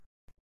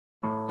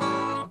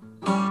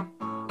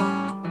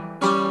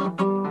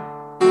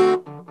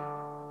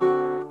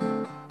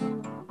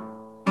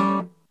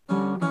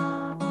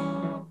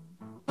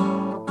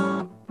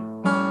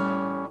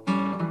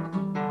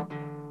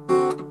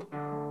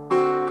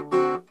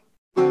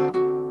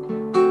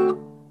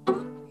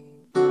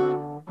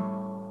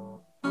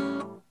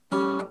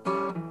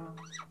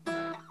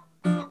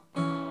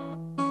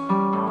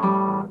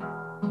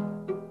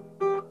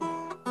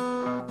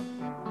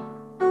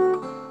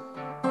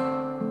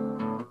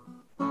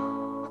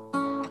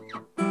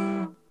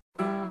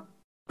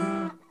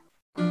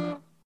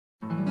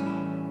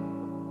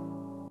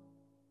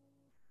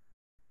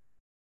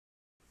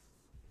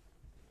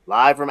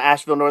Live from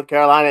Asheville, North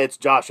Carolina, it's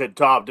Josh and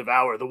Tom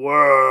Devour the Nom nom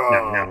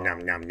World.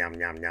 nom nom nom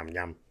nom nom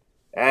nom.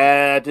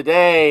 And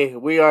today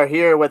we are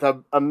here with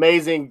an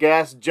amazing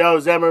guest, Joe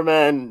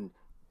Zimmerman.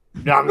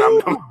 Nom nom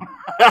nom. Woo!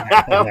 Nom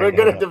nom nom We're nom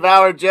gonna nom.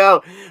 devour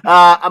Joe.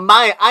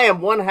 I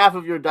am one half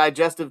of your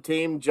digestive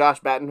team,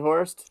 Josh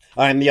Battenhorst.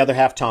 I'm the other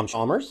half, Tom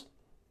Chalmers.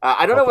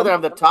 I don't know whether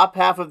Welcome. I'm the top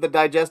half of the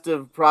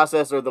digestive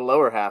process or the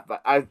lower half,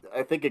 but I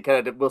think it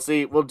kind of. We'll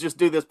see. We'll just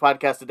do this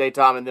podcast today,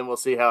 Tom, and then we'll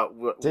see Did it how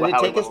we take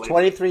want us to leave it.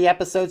 23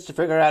 episodes to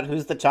figure out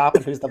who's the top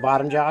and who's the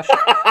bottom, Josh?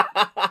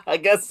 I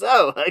guess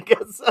so. I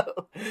guess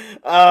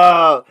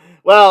so.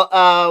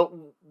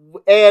 Well,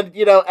 and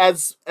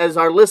as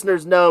our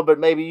listeners know, but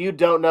maybe you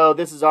don't know,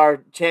 this is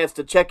our chance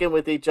to check in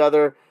with each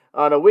other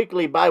on a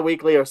weekly,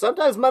 bi-weekly, or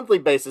sometimes monthly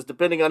basis,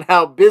 depending on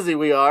how busy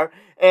we are,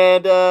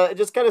 and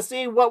just kind of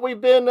see what we've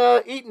been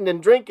eating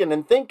and drinking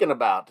and thinking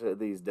about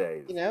these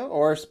days.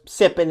 Or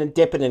sipping and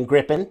dipping and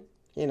gripping,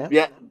 you know,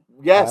 Yeah. um,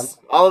 Yes,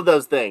 all of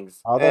those things.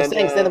 all those And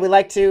things. Then we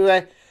like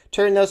to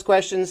turn those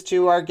questions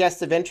to our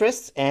guests of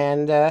interest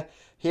and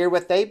hear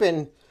what they've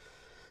been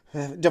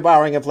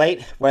devouring of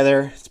late,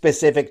 whether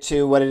specific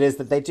to what it is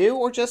that they do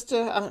or just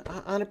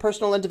on a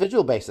personal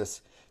individual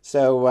basis.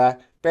 So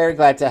very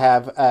glad to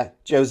have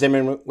Joe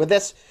Zimmerman with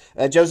us.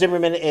 Joe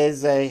Zimmerman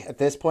is at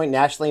this point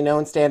nationally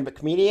known stand-up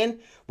comedian.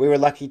 We were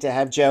lucky to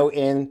have Joe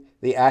in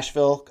the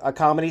Asheville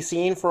comedy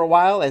scene for a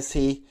while as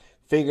he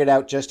figured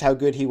out just how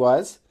good he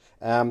was.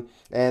 And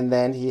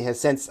then he has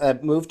since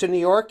moved to New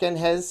York and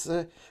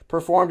has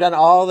performed on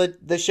all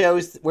the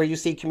shows where you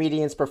see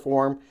comedians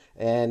perform,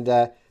 and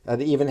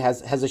even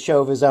has a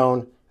show of his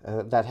own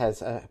that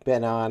has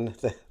been on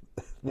the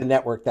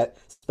network that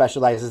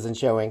specializes in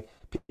showing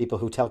people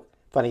who tell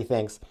funny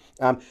things.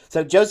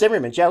 So Joe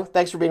Zimmerman, Joe,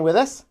 thanks for being with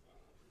us.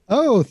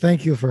 Oh,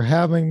 thank you for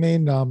having me.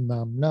 Nom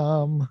nom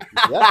nom.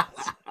 Yep,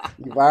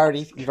 you've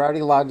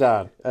already logged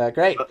on.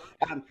 Great.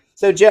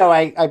 So Joe,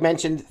 I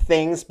mentioned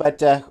things,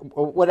 but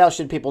what else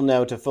should people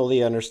know to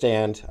fully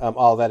understand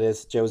all that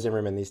is Joe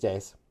Zimmerman these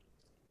days?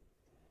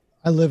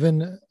 I live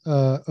in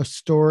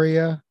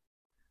Astoria,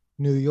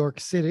 New York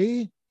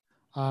City.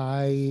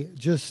 I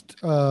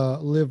just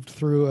lived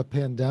through a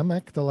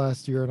pandemic the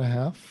last year and a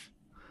half.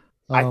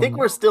 I think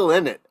we're still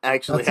in it.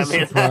 Actually, That's I a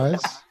mean,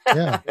 surprise.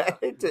 Yeah, I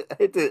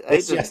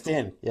It's just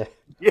in. Yeah.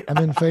 I'm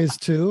yeah, in phase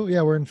two.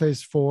 Yeah, we're in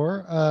phase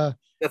four.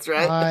 that's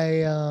right.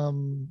 I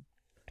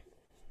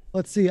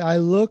let's see. I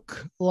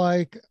look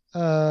like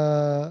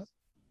I've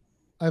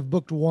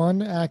booked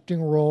one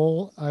acting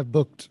role. I've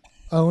booked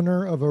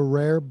owner of a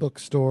rare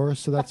bookstore,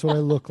 so that's what I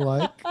look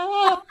like.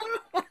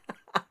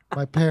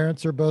 My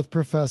parents are both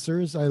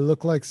professors. I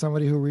look like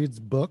somebody who reads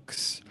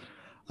books.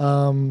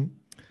 Um,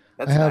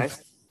 I That's have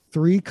nice.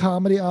 three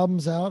comedy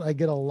albums out. I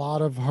get a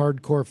lot of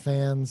hardcore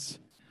fans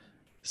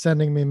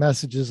sending me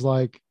messages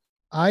like,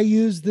 I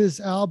use this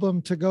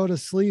album to go to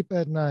sleep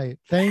at night.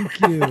 Thank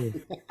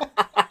you.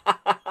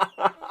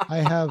 I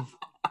have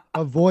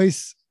a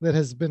voice that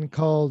has been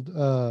called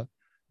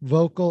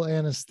vocal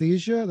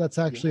anesthesia. That's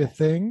actually a Yes.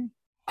 thing.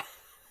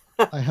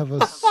 I have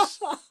a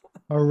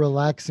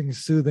relaxing,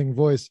 soothing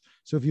voice.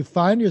 So if you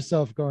find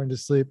yourself going to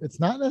sleep, it's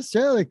not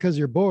necessarily because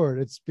you're bored,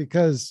 it's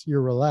because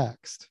you're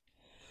relaxed.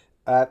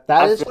 That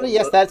I is funny. feel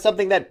Yes, that's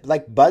something that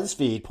like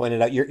BuzzFeed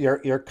pointed out.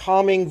 Your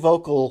calming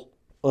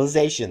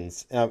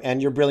vocalizations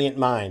and your brilliant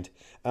mind.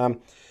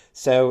 Um,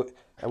 so,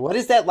 what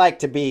is that like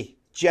to be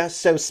just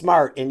so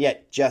smart and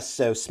yet just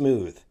so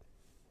smooth?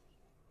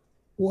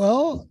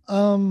 Well,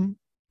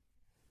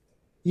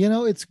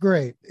 it's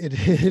great. It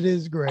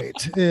is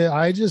great.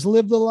 I just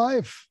live the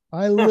life.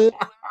 I live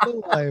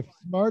the life,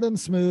 smart and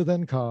smooth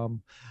and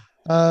calm.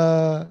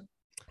 Uh,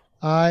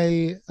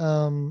 I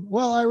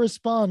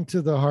respond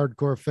to the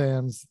hardcore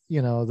fans,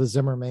 the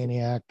Zimmer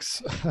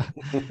maniacs,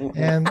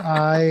 and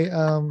I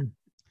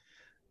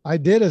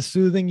did a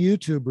soothing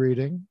YouTube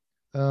reading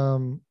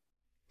um,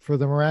 for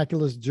the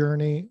miraculous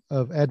journey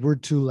of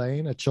Edward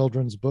Tulane, a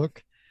children's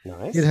book. It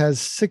Nice.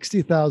 has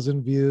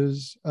 60,000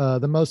 views,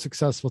 the most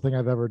successful thing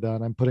I've ever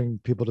done. I'm putting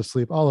people to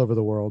sleep all over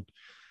the world.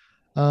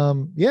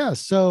 Yeah,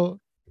 so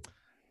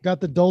got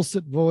the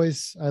dulcet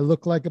voice. I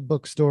look like a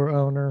bookstore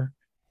owner.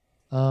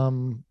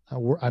 I'm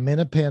in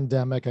a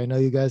pandemic. I know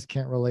you guys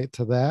can't relate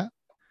to that.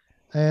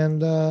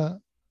 And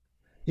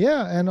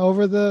yeah, and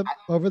over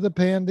the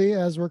pandy,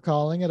 as we're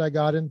calling it, I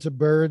got into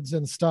birds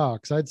and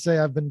stocks. I'd say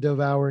I've been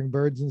devouring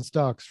birds and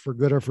stocks for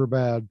good or for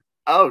bad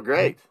Oh,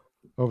 great,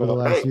 over the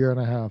Well, last great. year and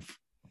a half.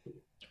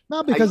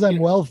 Not I, because I'm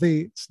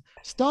wealthy.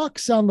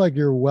 Stocks sound like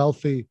you're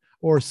wealthy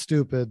or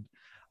stupid.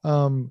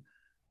 Um,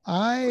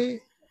 I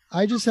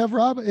I just have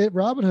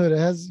Robinhood. It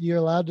has you're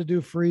allowed to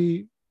do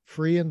free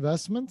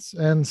investments,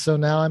 and so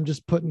now I'm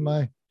just putting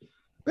my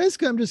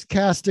basically I'm just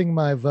casting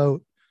my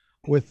vote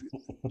with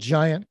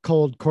giant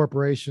cold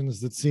corporations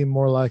that seem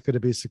more likely to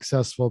be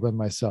successful than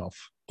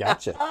myself.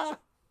 gotcha.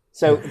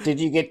 So, Yeah. did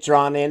you get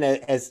drawn in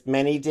as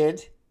many did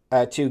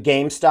to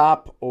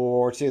GameStop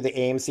or to the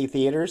AMC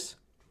theaters?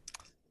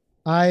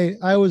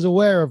 I was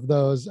aware of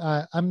those.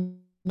 I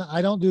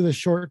don't do the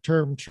short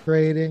term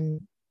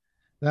trading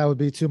that would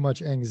be too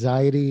much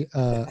anxiety.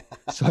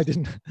 So I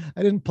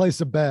didn't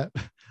place a bet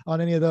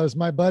on any of those.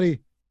 My buddy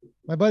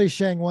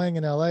Shang Wang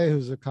in LA,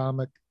 who's a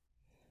comic,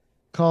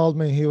 called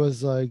me. He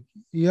was like,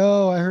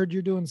 "Yo, I heard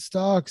you're doing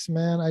stocks,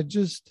 man. I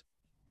just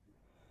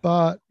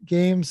bought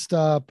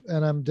GameStop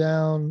and I'm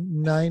down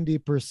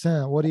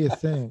 90%. What do you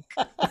think?"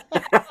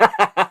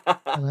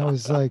 And I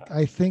was like,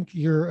 "I think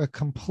you're a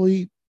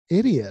complete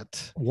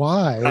idiot.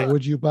 Why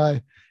would you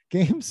buy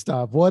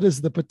GameStop? What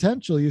is the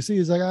potential you see?"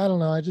 He's like, "I don't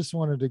know. I just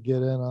wanted to get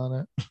in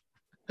on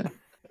it."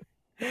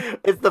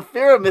 It's the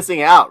fear of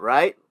missing out,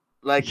 right?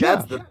 Like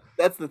Yeah.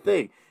 that's the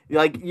thing.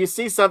 Like you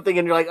see something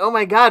and you're like, "Oh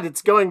my god,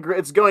 it's going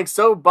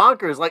so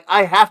bonkers. Like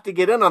I have to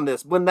get in on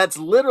this." When that's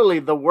literally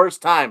the worst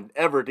time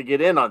ever to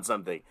get in on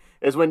something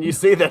is when you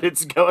see that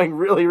it's going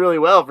really really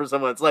well for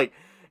someone. It's like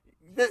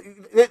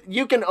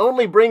you can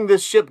only bring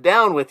this ship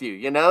down with you.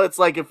 You know, it's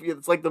like if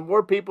it's like the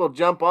more people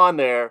jump on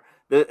there,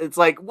 it's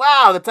like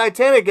wow, the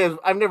Titanic is.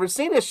 I've never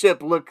seen a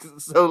ship look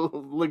so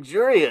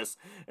luxurious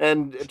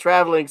and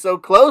traveling so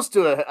close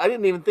to it. I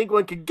didn't even think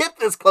one could get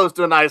this close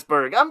to an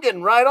iceberg. I'm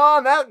getting right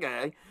on that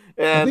guy.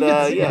 I And think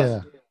it's yeah,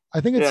 yeah.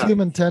 I think it's yeah,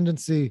 human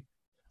tendency.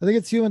 I think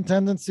it's human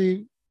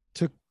tendency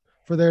to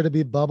for there to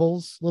be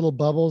bubbles, little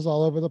bubbles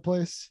all over the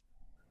place.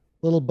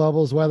 Little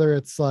bubbles, whether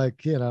it's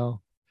like, the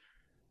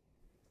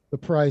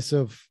price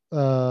of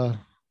a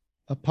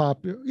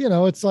pop,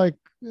 it's like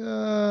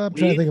I'm trying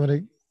to weed. think of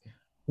it.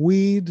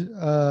 Weed,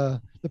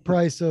 the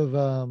price of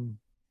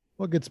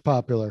what gets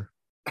popular.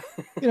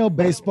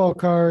 Baseball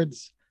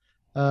cards,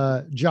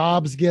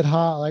 jobs get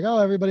hot. Like, oh,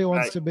 everybody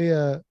wants Right. to be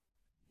a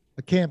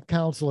camp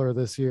counselor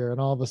this year,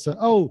 and all of a sudden,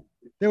 oh,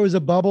 there was a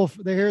bubble.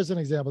 Here's an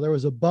example. There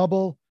was a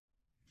bubble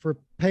for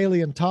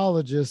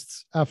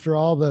paleontologists after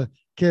all the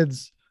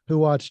kids who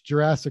watched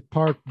Jurassic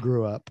Park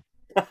grew up.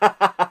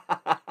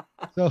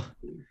 So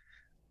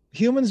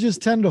humans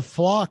just tend to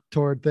flock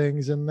toward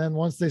things, and then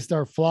once they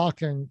start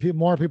flocking,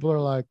 more people are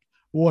like,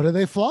 "What are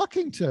they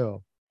flocking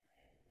to?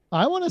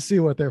 I want to see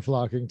what they're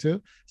flocking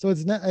to." So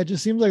it's not. It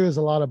just seems like there's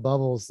a lot of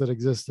bubbles that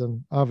exist,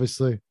 and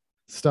obviously,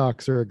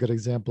 stocks are a good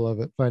example of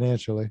it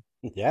financially.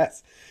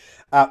 Yes.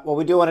 Well,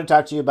 we do want to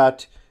talk to you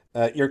about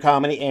your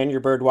comedy and your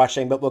bird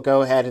watching, but we'll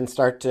go ahead and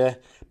start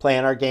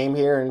playing our game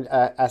here and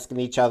asking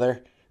each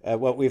other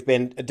what we've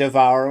been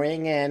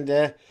devouring.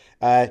 And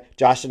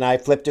Josh and I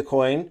flipped a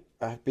coin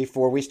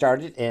before we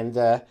started,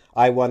 and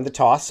I won the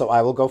toss, so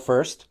I will go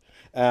first.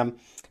 And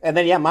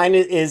then, yeah, mine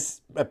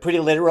is pretty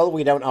literal.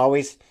 We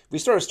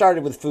sort of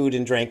started with food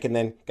and drink and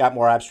then got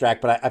more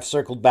abstract, but I've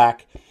circled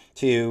back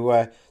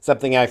to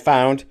something I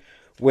found,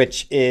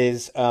 which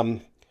is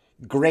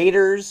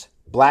Grater's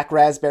Black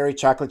Raspberry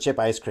Chocolate Chip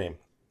Ice Cream.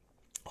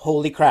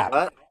 Holy crap.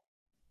 What?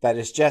 That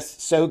is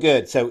just so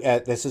good. So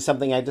this is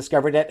something I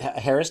discovered at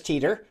Harris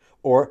Teeter,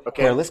 or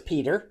Okay. Hairless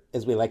Peter,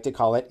 as we like to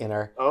call it in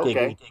our Okay.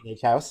 giggly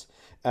teenage house.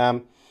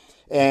 Um,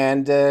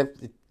 and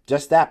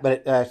just that.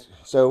 But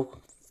so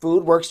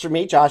food works for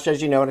me, Josh,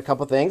 as you know, in a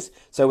couple things.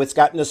 So it's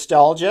got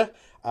nostalgia.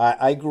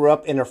 I grew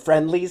up in a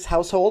Friendlies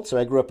household. So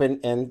I grew up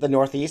in the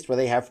Northeast where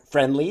they have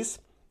Friendlies,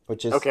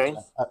 which is Okay.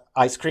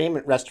 ice cream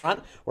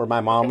restaurant, where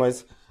my mom Okay.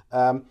 was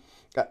a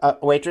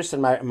waitress,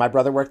 and my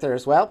brother worked there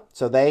as well.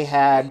 So they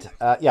had,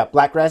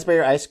 black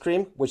raspberry ice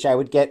cream, which I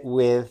would get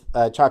with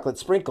chocolate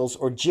sprinkles,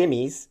 or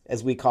jimmies,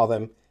 as we call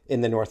them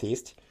in the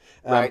Northeast.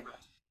 Um, Right.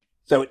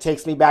 so it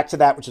takes me back to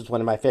that, which is one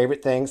of my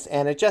favorite things.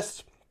 And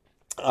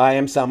I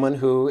am someone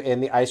who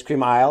in the ice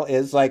cream aisle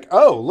is like,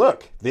 oh,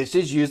 look, this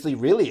is usually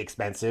really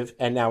expensive,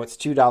 and now it's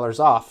 $2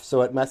 off,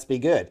 so it must be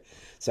good.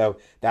 So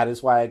that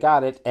is why I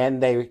got it,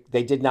 and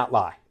they did not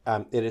lie.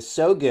 It is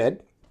so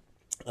good.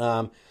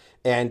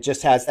 And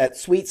just has that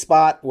sweet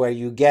spot where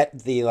you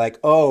get the like,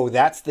 oh,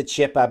 that's the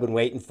chip I've been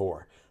waiting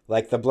for,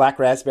 like the black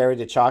raspberry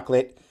to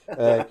chocolate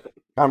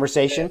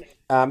conversation.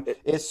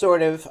 Is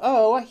sort of,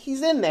 oh,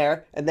 he's in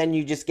there, and then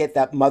you just get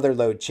that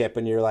motherload chip,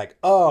 and you're like,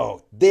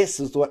 oh, this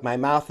is what my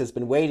mouth has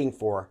been waiting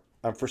for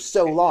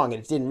so long,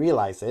 and it didn't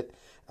realize it.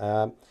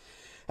 And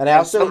I And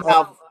also,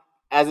 somehow,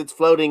 as it's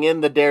floating in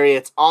the dairy,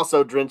 it's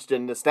also drenched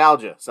in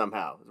nostalgia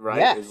somehow,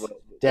 right? Is yes, what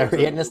there's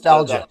dairy a and lot of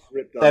nostalgia. that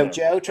ripped on So there.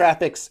 Joe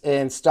traffics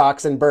in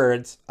stocks and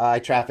birds. I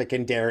traffic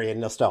in dairy and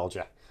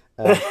nostalgia.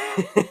 And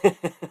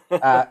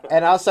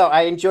also,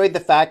 I enjoyed the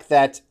fact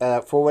that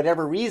for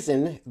whatever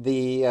reason,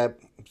 the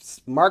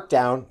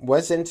markdown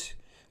wasn't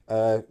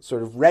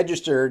sort of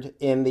registered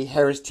in the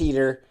Harris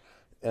Teeter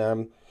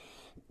um,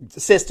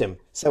 system.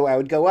 So I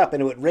would go up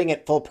and it would ring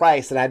at full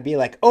price, and I'd be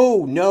like,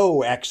 "Oh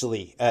no,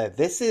 actually,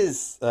 this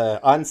is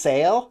on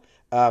sale."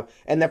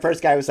 And the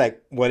first guy was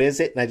like, "What is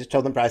it?" And I just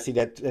told him price. He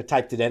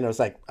typed it in. I was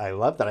like, "I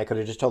love that." I could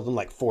have just told him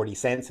like 40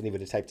 cents, and he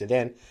would have typed it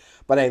in.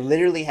 But I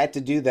literally had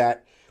to do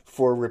that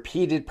for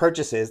repeated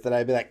purchases. That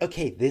I'd be like,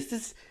 "Okay, this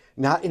is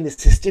not in the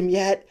system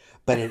yet,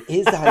 but it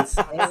is on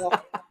sale."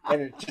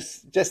 And it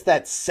just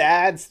that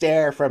sad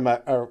stare from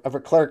of a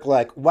clerk,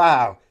 like,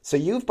 "Wow, so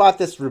you've bought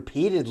this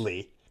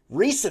repeatedly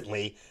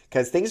recently,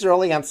 because things are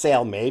only on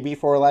sale maybe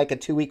for like a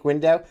 2 week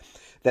window."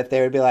 That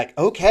they would be like,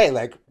 "Okay,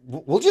 like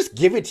we'll just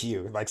give it to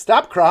you. Like,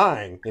 stop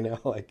crying,"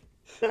 like.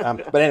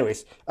 But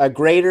anyways,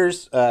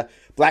 Grader's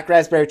black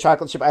raspberry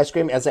chocolate chip ice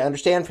cream, as I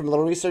understand from a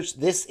little research,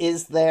 this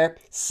is their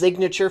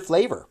signature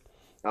flavor.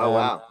 Oh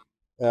Um,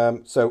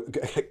 wow. so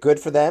good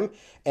for them.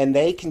 And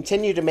they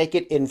continue to make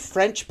it in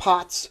French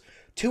pots,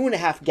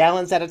 2.5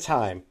 gallons at a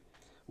time,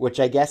 which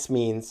I guess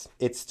means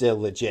it's still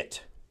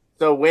legit.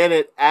 So when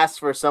it asks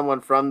for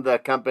someone from the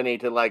company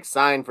to like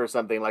sign for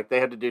something, like they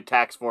have to do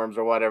tax forms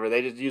or whatever,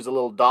 they just use a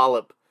little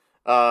dollop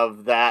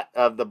of that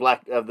of the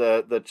black of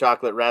the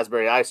chocolate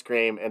raspberry ice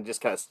cream and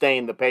just kind of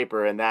stain the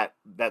paper, and that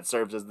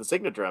serves as the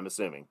signature. I'm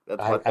assuming that's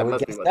what I that would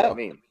must be guess what that so.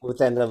 means.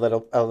 Within a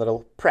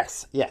little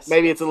press, yes.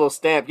 Maybe it's a little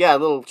stamp, yeah, a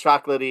little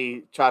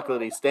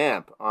chocolatey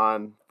stamp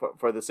on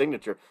for the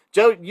signature.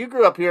 Joe, you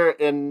grew up here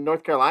in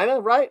North Carolina,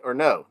 right? Or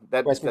no?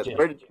 West That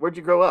Virginia. where'd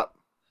you grow up?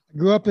 I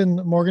grew up in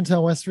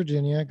Morgantown, West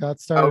Virginia. Got Oh,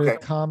 started okay,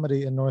 with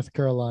comedy in North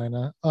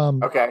Carolina.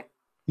 okay,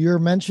 Your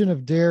mention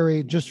of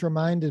dairy just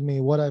reminded me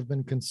what I've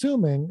been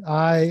consuming.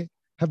 I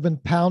have been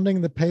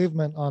pounding the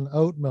pavement on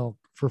oat milk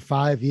for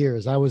 5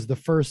 years. I was the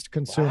first wow.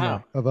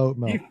 consumer of oat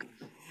You, milk.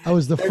 I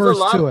was the there's a first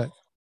lot. to it.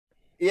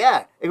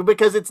 Yeah,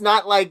 because it's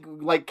not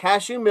like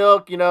cashew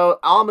milk,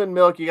 almond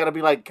milk. You got to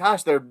be like,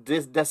 gosh,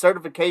 there's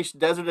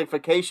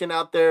desertification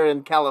out there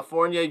in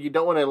California. You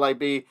don't want to like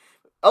be.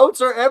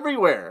 Oats are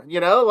everywhere,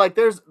 Like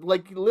there's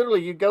like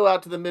literally, you go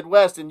out to the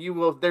Midwest and you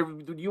won't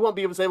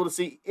be able to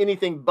see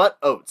anything but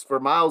oats for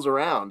miles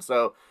around.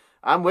 So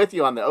I'm with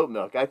you on the oat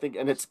milk. I think,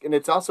 and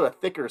it's also a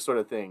thicker sort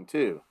of thing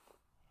too.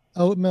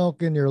 Oat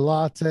milk in your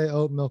latte,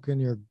 oat milk in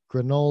your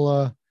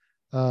granola,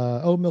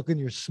 oat milk in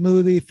your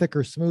smoothie,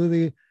 thicker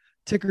smoothie.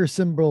 Ticker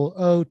symbol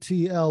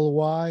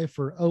OTLY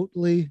for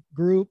Oatly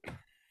Group.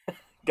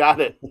 Got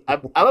it.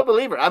 I'm a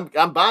believer.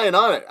 I'm buying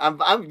on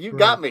it. You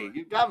got Right. me.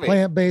 You got me.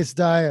 Plant-based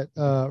diet.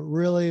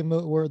 Really,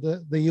 where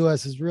the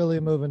U.S. is really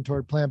moving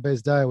toward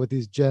plant-based diet with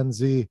these Gen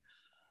Z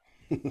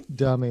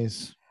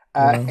dummies.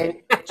 You know, And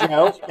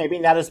Joe, maybe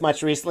not as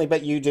much recently,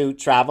 but you do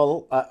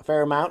travel a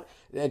fair amount.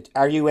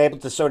 Are you able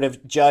to sort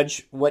of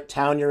judge what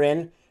town you're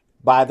in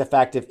by the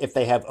fact if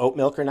they have oat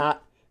milk or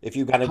not? If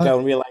you got to go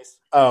and realize,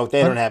 oh,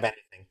 they don't have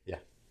anything. Yeah.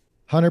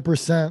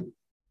 100%.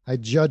 I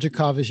judge a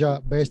coffee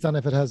shop based on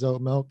if it has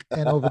oat milk.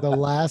 And over the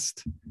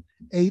last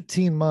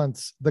 18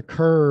 months, the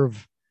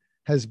curve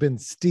has been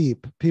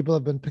steep. People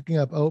have been picking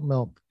up oat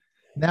milk.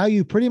 Now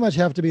you pretty much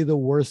have to be the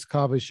worst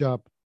coffee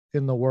shop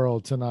in the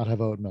world to not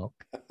have oat milk.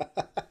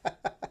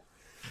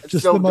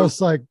 Just So the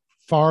most like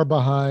far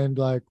behind,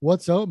 like,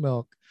 what's oat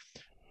milk?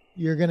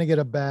 You're gonna get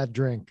a bad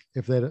drink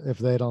if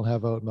they don't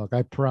have oat milk.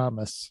 I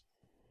promise.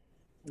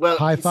 well,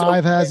 High so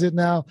Five has it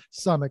now.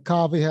 Summit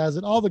Coffee has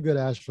it. All the good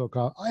Asheville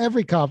coffee.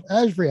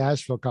 Every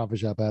Asheville coffee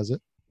shop has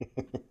it.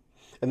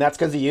 And that's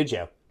because of you,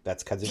 Joe.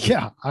 That's because of you.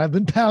 Yeah, I've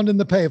been pounding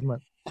the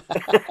pavement.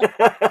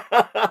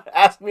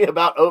 ask me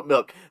about oat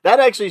milk. That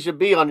actually should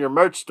be on your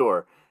merch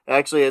store.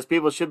 Actually, as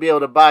people should be able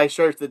to buy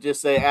shirts that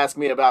just say "Ask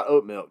me about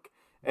oat milk,"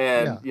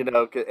 and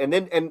Yeah, and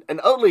then and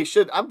Oatly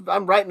should.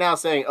 I'm right now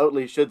saying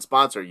Oatly should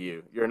sponsor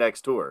your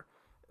next tour.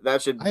 I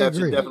That should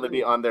agree. definitely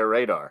be on their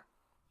radar.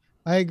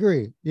 I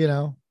agree.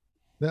 And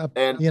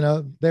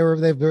They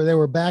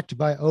were backed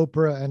by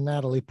Oprah and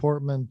Natalie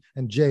Portman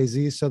and Jay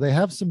Z, so they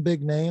have some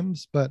big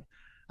names. But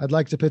I'd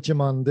like to pitch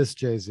him on this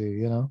Jay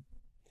Z.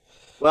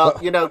 well,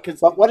 But, because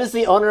but what does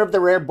the owner of the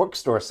rare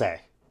bookstore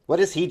say? What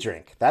does he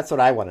drink? That's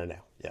what I want to know.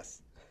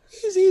 Yes.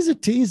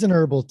 He's an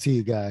herbal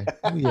tea guy.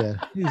 Yeah,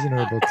 he's an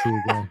herbal tea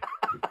guy.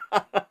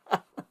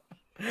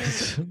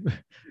 He's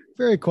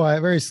very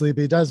quiet, very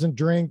sleepy. Doesn't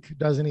drink,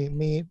 doesn't eat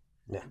meat.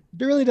 Yeah.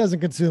 Really doesn't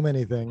consume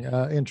anything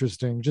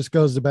interesting. Just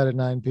goes to bed at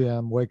 9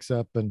 p.m., wakes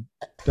up, and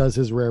does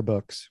his rare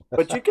books.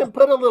 but you can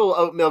put a little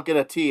oat milk in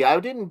a tea. I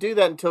didn't do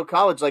that until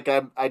college. Like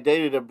I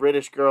dated a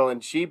British girl,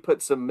 and she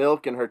put some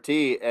milk in her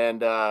tea,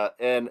 and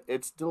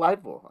it's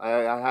delightful.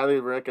 I highly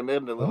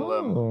recommend a little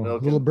Oh,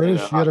 milk little in a British.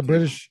 You had hot a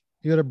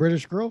tea.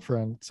 British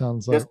girlfriend. It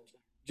sounds like.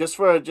 Just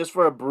just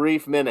for a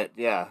brief minute,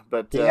 yeah.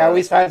 But He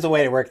always finds a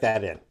way to work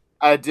that in.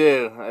 I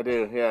do,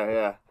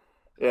 yeah,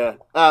 yeah.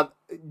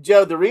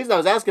 Joe, the reason I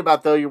was asking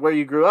about though where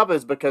you grew up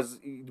is because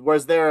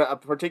was there a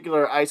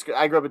particular ice cream?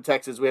 I grew up in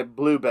Texas. We had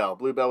Bluebell.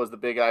 Bluebell was the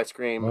big ice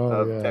cream Oh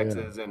of yeah, yeah.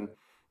 Texas, and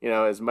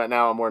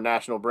now a more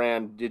national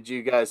brand. Did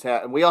you guys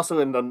have? And we also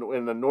in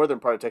the northern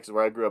part of Texas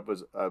where I grew up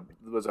was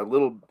a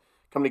little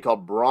company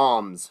called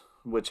Brahms,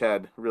 which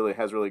has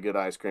really good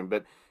ice cream.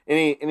 But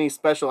any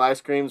special ice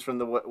creams from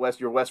the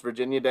your West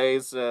Virginia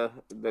days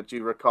that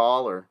you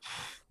recall or?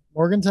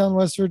 Morgantown,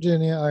 West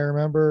Virginia. I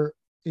remember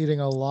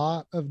eating a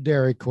lot of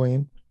Dairy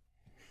Queen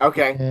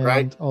Okay,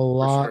 right, and a for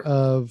lot sure.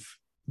 of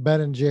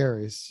Ben and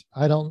Jerry's.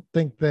 I don't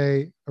think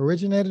they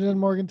originated in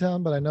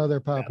Morgantown, but I know they're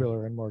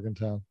popular in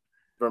Morgantown.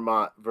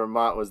 Vermont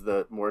was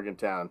the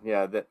Morgantown.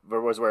 Yeah, that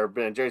was where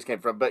Ben and Jerry's came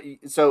from. But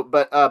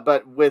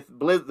with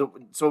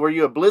so were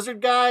you a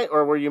Blizzard guy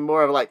or were you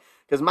more of like?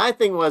 Because my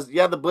thing was,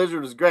 yeah, the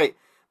Blizzard was great,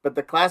 but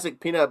the classic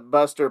peanut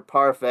buster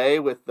parfait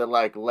with the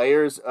like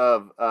layers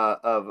of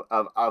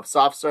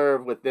soft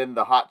serve within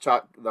the hot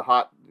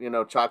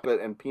chocolate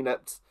and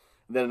peanuts,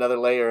 and then another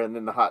layer, and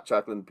then the hot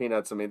chocolate and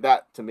peanuts. I mean,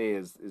 that to me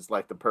is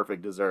like the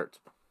perfect dessert.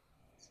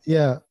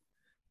 Yeah,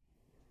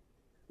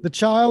 the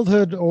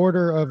childhood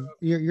order of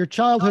your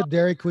childhood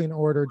Dairy Queen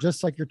order,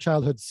 just like your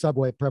childhood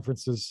Subway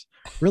preferences,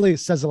 really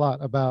says a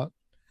lot about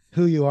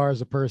who you are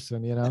as a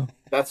person. You know,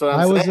 That's what I'm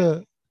I was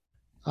saying.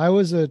 a I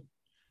was a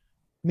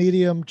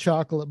medium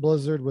chocolate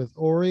blizzard with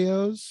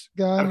Oreos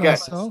guy Okay.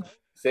 myself,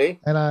 See?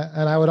 and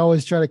I would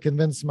always try to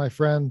convince my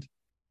friend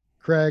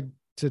Craig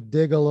to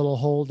dig a little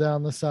hole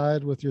down the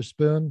side with your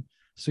spoon,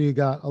 so you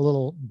got a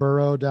little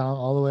burrow down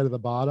all the way to the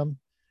bottom,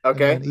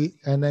 Okay.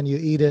 and then you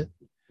eat it.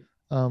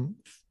 Um,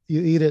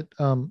 you eat it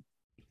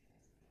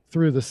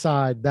through the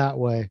side that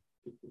way.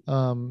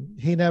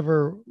 He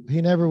never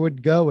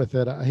would go with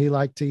it. He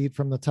liked to eat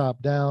from the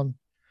top down,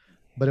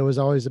 but it was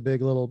always a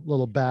big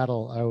little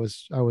battle I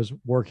was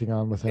working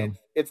on with him.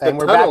 It's the And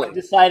we're back to tunneling.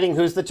 deciding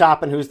who's the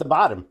top and who's the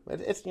bottom.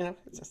 It's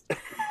it's just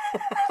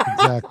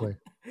Exactly.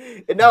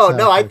 No, I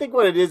Exactly. think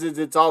what it is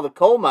it's all the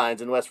coal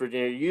mines in West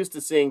Virginia. You're used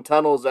to seeing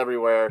tunnels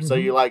everywhere, so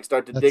you Mhm. like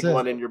start to That's dig it.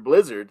 one in your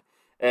blizzard,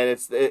 and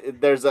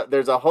there's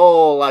a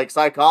whole like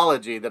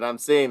psychology that I'm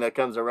seeing that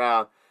comes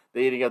around the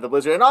eating of the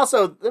blizzard, and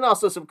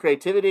also some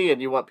creativity,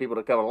 and you want people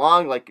to come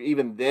along. Like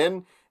even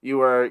then,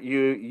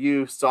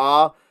 you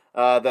saw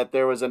that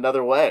there was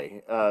another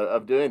way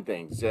of doing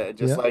things,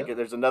 just Yeah. like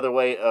there's another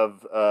way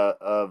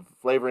of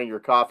flavoring your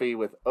coffee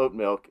with oat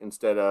milk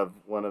instead of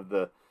one of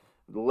the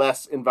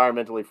less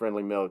environmentally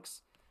friendly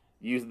milks.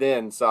 You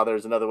then saw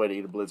there's another way to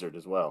eat a blizzard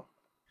as well.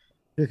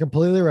 You're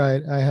completely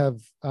right. I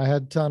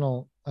had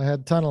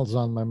tunnels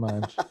on my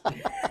mind.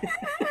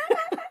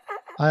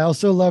 I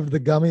also loved the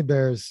gummy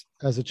bears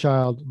as a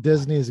child,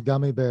 Disney's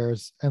gummy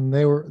bears, and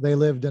they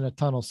lived in a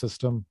tunnel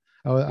system.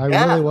 Yeah,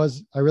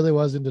 I really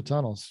was into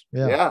tunnels.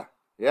 Yeah. yeah,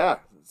 yeah. it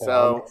all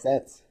So makes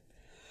sense.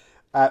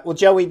 Well,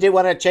 Joe, we did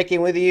want to check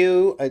in with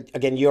you.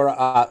 Again, you're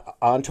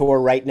on tour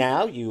right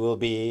now. You will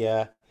be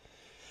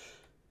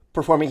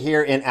performing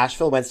here in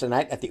Asheville Wednesday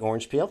night at the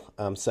Orange Peel.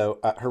 So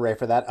hooray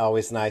for that.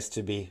 Always nice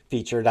to be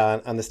featured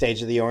on the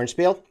stage of the Orange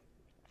Peel.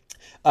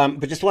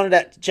 But just wanted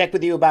to check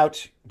with you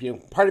about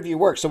part of your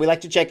work. So we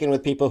like to check in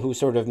with people who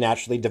sort of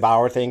naturally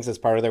devour things as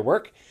part of their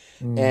work.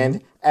 Hmm.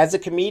 And as a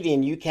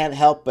comedian, you can't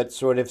help but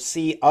sort of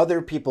see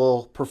other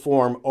people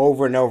perform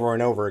over and over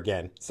and over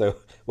again. So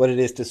what it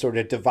is to sort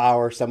of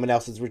devour someone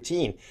else's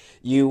routine.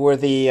 You were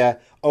the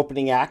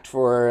opening act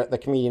for the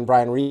comedian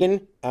Brian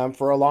Regan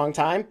for a long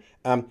time.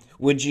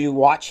 Would you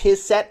watch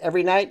his set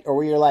every night, or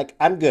were you like,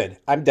 I'm good,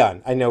 I'm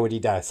done, I know what he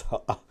does?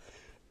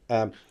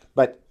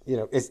 But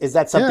is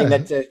that something Yeah.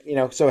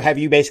 that So have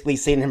you basically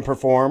seen him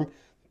perform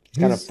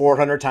kind of He's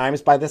 400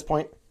 times by this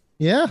point?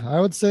 Yeah, I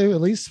would say at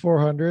least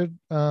 400.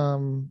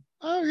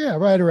 Oh yeah,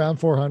 right around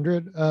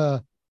 400.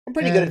 I'm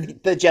pretty good And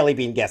at the jelly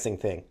bean guessing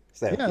thing.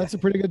 So yeah, yeah. that's a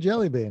pretty good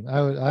jelly bean.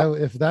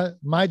 If that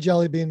my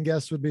jelly bean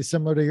guess would be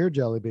similar to your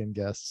jelly bean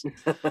guess.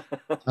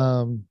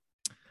 Um,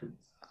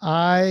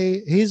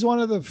 he's one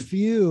of the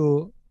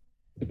few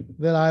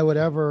that I would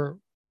ever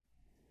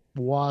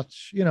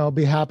watch,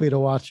 be happy to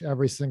watch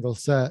every single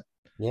set.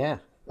 Yeah.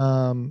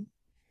 Um,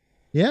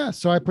 yeah,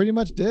 so I pretty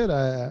much did.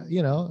 It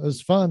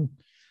was fun,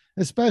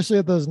 especially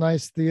at those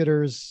nice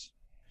theaters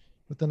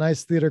with the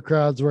nice theater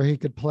crowds where he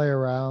could play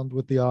around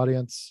with the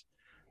audience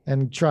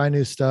and try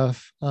new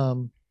stuff.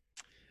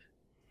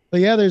 But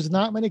yeah, there's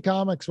not many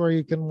comics where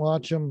you can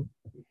watch him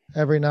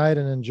every night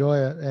and enjoy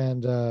it.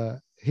 And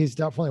he's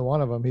definitely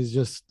one of them. He's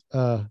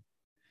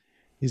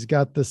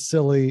got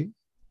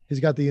he's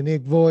got the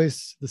unique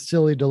voice, the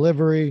silly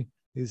delivery.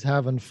 He's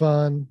having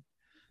fun.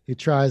 He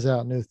tries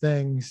out new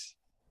things.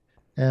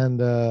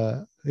 And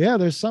yeah,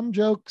 there's some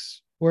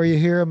jokes where you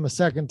hear him a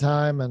second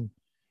time and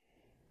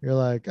you're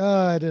like,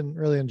 oh, I didn't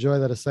really enjoy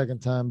that a second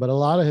time. But a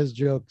lot of his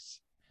jokes,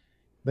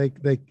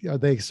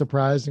 they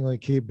surprisingly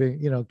keep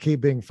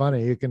being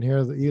funny. You can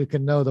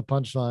know the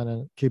punchline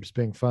and it keeps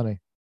being funny.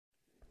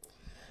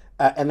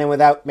 And then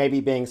without maybe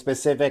being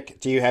specific,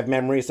 do you have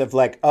memories of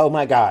like, oh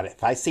my God,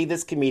 if I see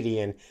this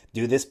comedian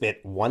do this bit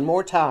one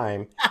more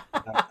time?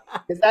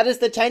 Because that is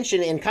the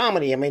tension in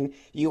comedy. I mean,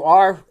 you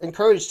are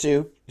encouraged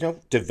to,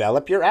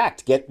 develop your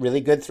act, get really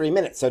good 3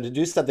 minutes. So to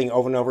do something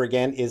over and over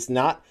again is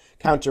not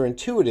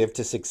counterintuitive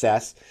to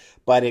success,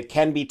 but it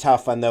can be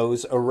tough on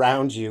those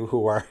around you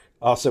who are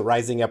also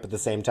rising up at the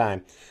same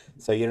time.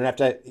 So you don't have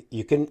to.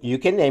 You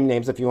can name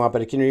names if you want,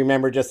 but can you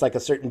remember just like a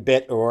certain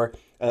bit or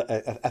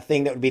a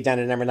thing that would be done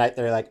in every night?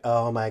 They're like,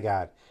 oh my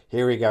God,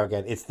 here we go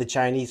again. It's the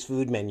Chinese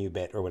food menu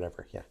bit or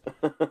whatever. Yeah.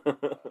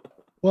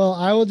 Well,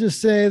 I will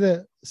just say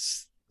that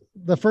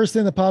the first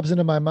thing that pops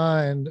into my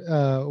mind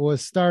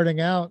was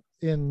starting out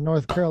in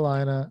North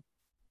Carolina.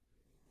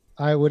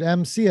 I would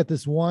MC at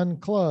this one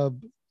club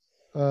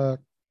uh,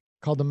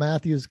 called the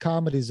Matthews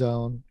Comedy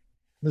Zone.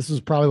 This was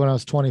probably when I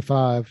was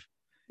 25.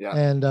 Yeah.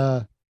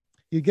 And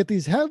you get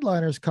these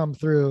headliners come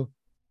through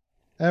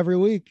every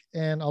week.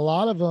 And a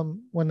lot of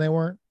them, when they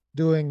weren't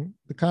doing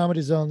the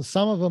Comedy Zone,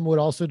 some of them would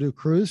also do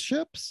cruise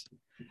ships.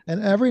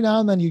 And every now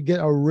and then you get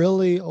a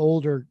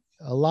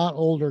lot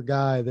older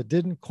guy that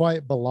didn't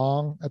quite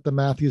belong at the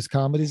Matthews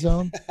Comedy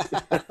Zone.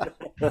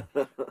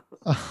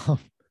 Um,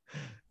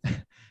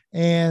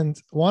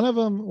 and one of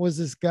them was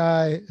this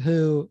guy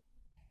who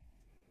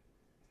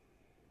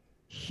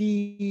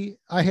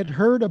I had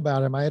heard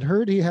about him. I had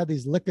heard he had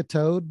these lick a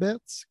toad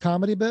bits,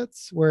 comedy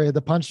bits, where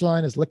the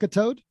punchline is lick a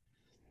toad,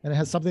 and it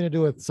has something to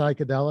do with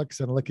psychedelics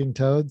and licking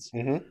toads.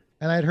 Mm-hmm.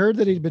 And I'd heard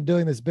that he'd been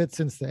doing this bit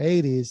since the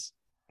 80s.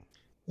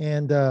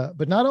 And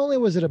but not only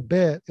was it a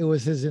bit, it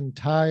was his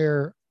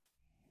entire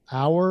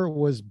hour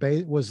was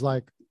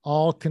like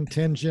all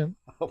contingent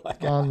Oh my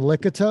God. on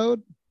lick a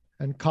toad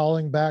and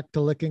calling back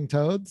to licking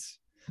toads.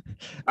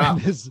 Wow.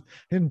 And his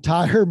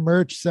entire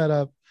merch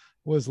setup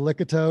was lick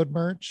a toad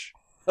merch.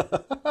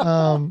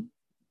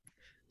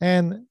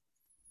 And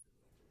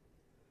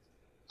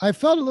I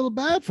felt a little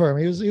bad for him.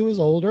 He was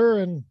older,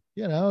 and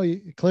you know,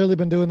 he clearly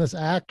been doing this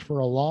act for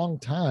a long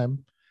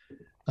time.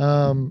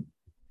 And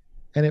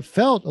it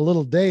felt a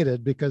little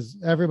dated because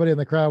everybody in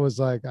the crowd was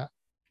like,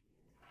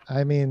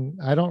 I mean,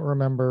 I don't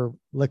remember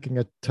licking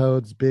a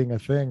toads being a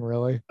thing,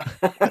 really.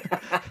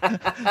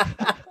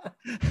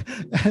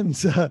 And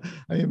I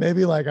mean,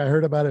 maybe like I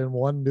heard about it in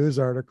one news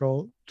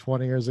article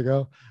 20 years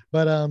ago,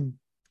 but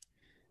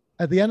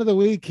at the end of the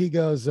week, he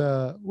goes,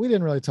 we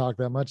didn't really talk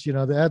that much. You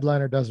know, the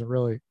headliner doesn't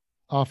really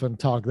often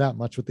talk that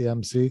much with the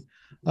MC.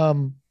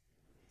 You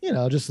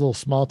know, just a little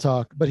small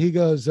talk, but he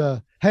goes,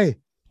 hey,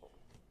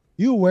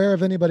 you aware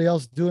of anybody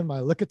else doing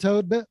my lick a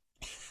toad bit?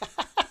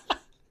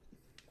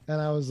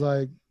 And I was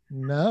like,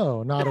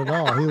 no, not at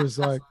all. He was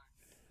like,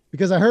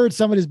 because I heard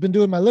somebody's been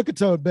doing my lick a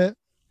toad bit,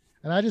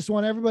 and I just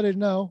want everybody to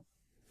know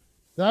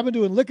that I've been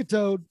doing lick a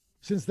toad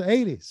since the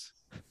 80s.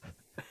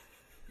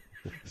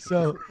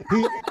 So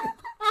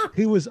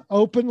he was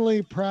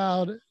openly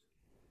proud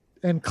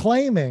and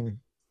claiming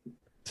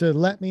to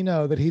let me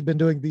know that he'd been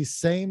doing the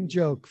same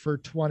joke for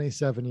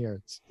 27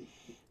 years.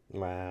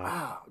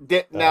 Wow.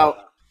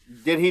 Wow.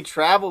 Did he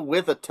travel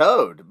with a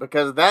toad?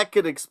 Because that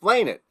could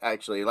explain it,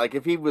 actually. Like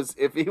if he was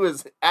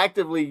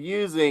actively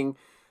using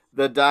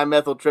the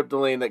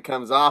dimethyltryptamine that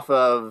comes off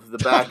of the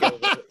back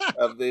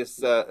of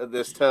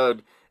this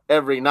toad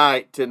every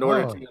night in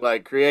order to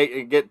like create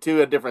and get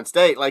to a different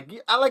state.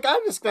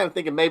 I'm just kind of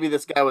thinking maybe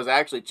this guy was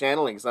actually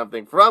channeling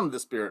something from the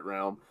spirit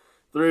realm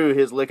through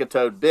his lick a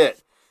toad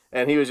bit.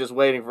 And he was just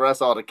waiting for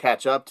us all to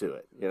catch up to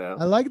it, you know.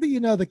 I like that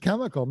you know the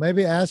chemical.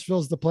 Maybe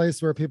Asheville's the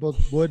place where people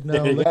would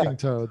know licking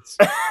toads.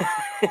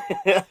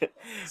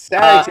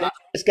 Sorry, Jay,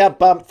 just got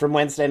bumped from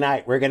Wednesday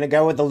night. We're gonna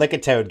go with the lick a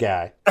toad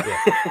guy.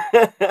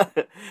 Yeah.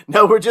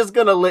 No, we're just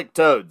gonna lick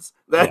toads.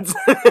 That's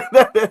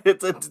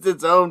it's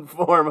its own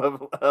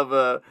form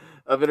of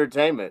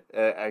entertainment.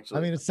 Actually,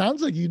 I mean, it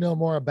sounds like you know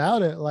more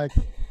about it. Like,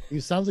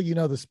 it sounds like you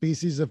know the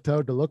species of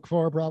toad to look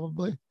for,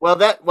 probably. Well,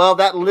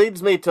 that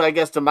leads me to, I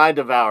guess, to my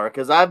devour,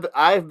 because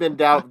I've been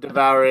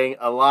devouring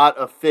a lot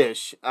of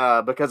fish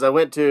because I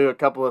went to a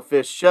couple of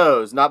fish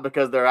shows, not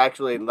because they're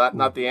actually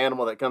not the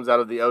animal that comes out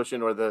of the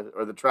ocean or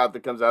the trout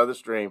that comes out of the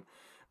stream,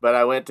 but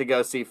I went to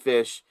go see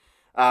fish,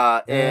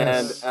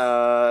 Yes.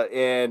 I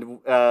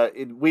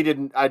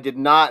did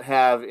not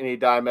have any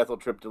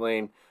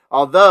dimethyltryptamine,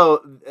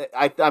 although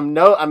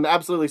I'm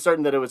absolutely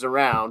certain that it was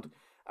around.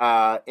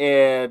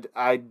 And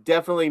I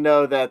definitely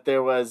know that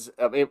there was,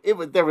 I mean,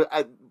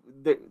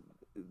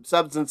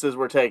 substances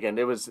were taken.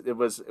 It was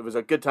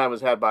a good time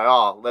was had by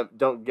all.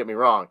 Don't get me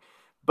wrong,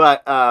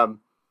 but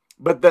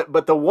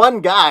the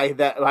one guy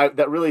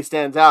that really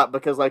stands out,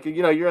 because, like,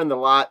 you know, you're in the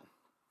lot,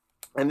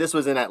 and this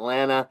was in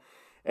Atlanta,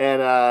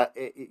 and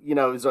you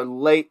know, it was a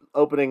late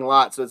opening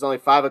lot, so it's only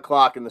 5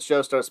 o'clock, and the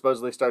show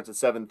supposedly starts at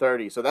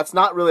 7:30. So that's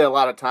not really a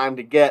lot of time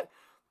to get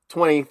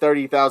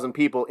 20-30,000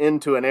 people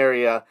into an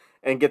area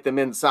and get them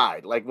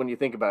inside. Like, when you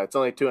think about it, it's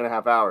only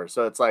 2.5 hours.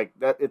 So it's like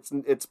that.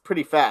 It's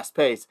pretty fast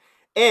paced.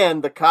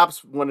 And the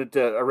cops wanted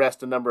to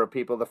arrest a number of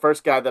people. The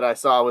first guy that I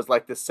saw was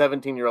like this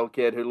 17-year-old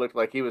kid who looked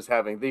like he was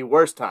having the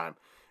worst time.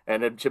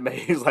 And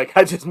he's like,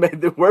 I just made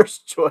the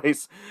worst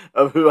choice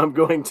of who I'm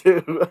going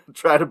to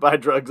try to buy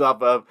drugs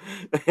off of,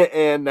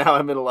 and now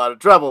I'm in a lot of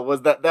trouble.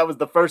 That was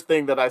the first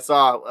thing that I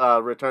saw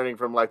returning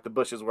from, like, the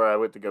bushes where I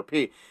went to go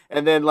pee.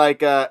 And then, like,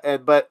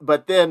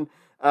 but then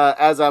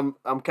as I'm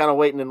kind of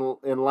waiting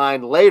in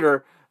line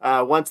later.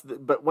 Because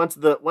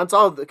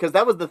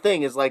that was the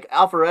thing, is like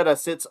Alpharetta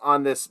sits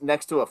on this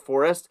next to a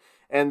forest,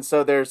 and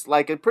so there's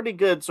like a pretty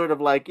good sort of,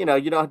 like, you know,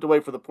 you don't have to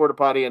wait for the porta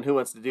potty, and who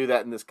wants to do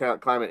that in this kind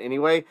of climate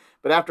anyway.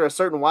 But after a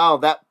certain while,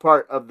 that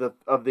part of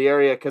the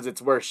area, because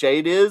it's where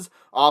shade is,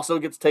 also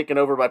gets taken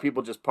over by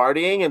people just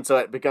partying, and so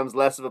it becomes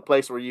less of a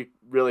place where you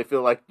really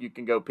feel like you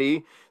can go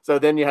pee. So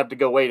then you have to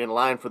go wait in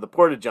line for the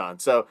porta john.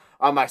 So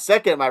on my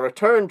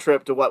return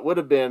trip to what would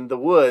have been the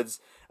woods,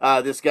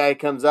 this guy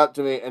comes up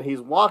to me, and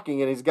he's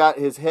walking, and he's got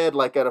his head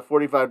like at a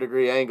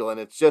 45-degree angle, and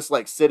it's just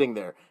like sitting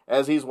there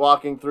as he's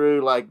walking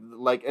through, like,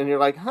 and you're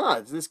like, huh,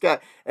 is this guy?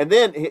 And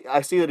then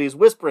I see that he's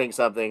whispering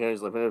something, and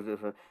he's like,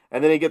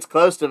 and then he gets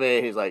close to me,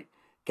 and he's like,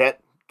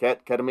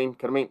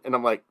 ketamine, and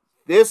I'm like,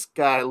 this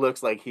guy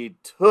looks like he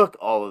took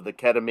all of the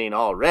ketamine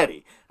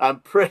already.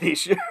 I'm pretty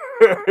sure.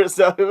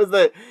 So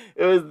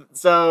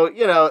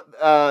you know,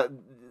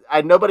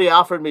 nobody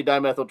offered me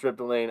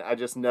dimethyltryptamine. I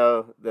just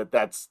know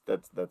that's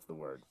the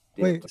word.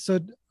 Wait, so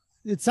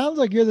it sounds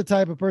like you're the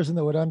type of person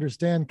that would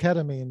understand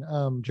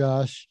ketamine,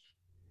 Josh.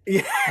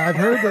 Yeah. I've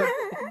heard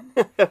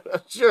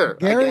that Sure, I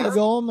Gary guess.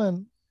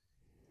 Goldman,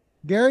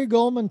 Gary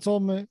Goldman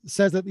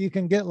says that you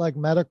can get like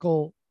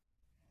medical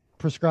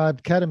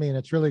prescribed ketamine.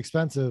 It's really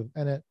expensive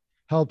and it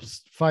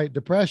helps fight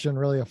depression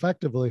really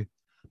effectively.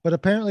 But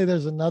apparently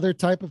there's another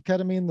type of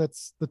ketamine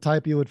that's the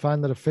type you would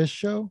find at a fish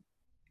show.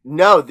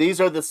 No,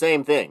 these are the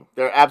same thing.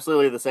 They're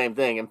absolutely the same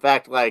thing. In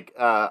fact, like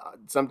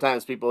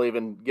sometimes people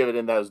even give it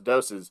in those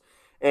doses,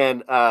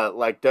 and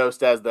like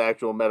dosed as the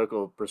actual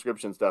medical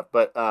prescription stuff.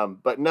 But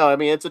no, I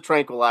mean it's a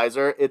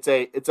tranquilizer. It's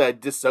a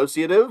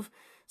dissociative.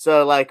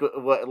 So like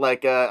what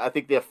like I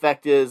think the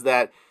effect is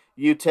that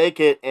you take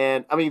it,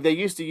 and I mean they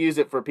used to use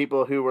it for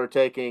people who were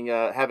taking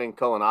having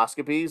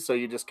colonoscopies. So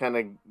you just kind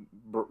of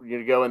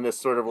you go in this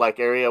sort of like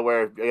area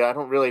where I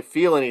don't really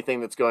feel anything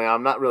that's going on.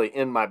 I'm not really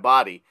in my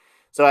body,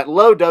 so at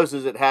low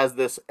doses, it has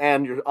this,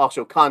 and you're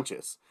also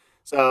conscious.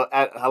 So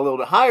at a little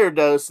bit higher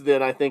dose,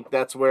 then I think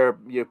that's where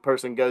your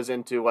person goes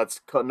into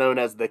what's known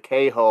as the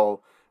K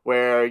hole,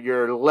 where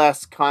you're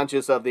less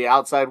conscious of the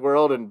outside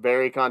world and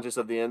very conscious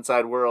of the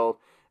inside world,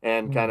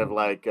 and kind Mm. of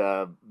like,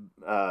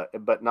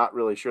 but not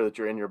really sure that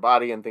you're in your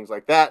body and things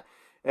like that.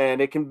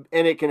 And it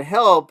can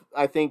help,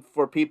 I think,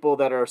 for people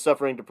that are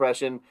suffering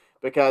depression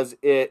because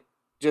it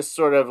just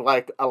sort of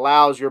like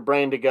allows your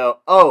brain to go,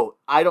 oh,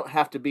 I don't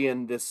have to be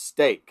in this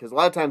state. Because a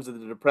lot of times the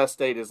depressed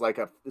state is like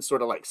a is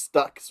sort of like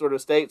stuck sort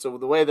of state. So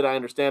the way that I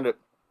understand it,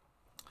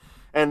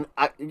 and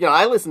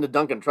I listen to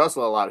Duncan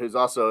Trussell a lot, who's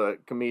also a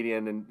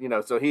comedian,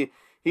 and so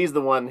he's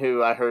the one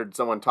who I heard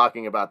someone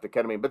talking about the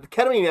ketamine. But the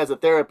ketamine as a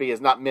therapy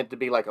is not meant to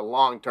be like a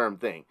long term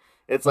thing.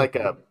 It's like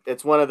Okay.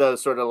 it's one of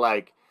those sort of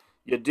like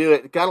you do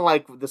it kind of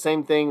like the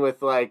same thing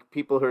with like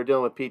people who are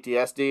dealing with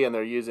PTSD and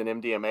they're using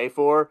MDMA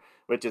for,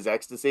 which is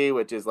ecstasy,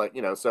 which is like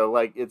so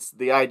like it's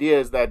the idea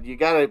is that you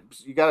gotta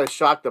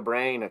shock the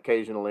brain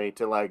occasionally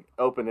to like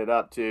open it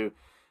up to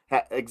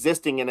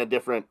existing in a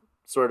different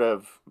sort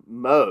of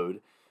mode,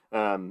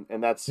 and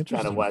that's kind of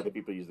Interesting. why the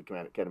people use the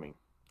ketamine.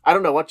 I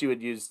don't know what you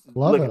would use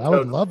Love it. liquid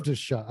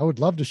codes for. I would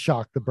love to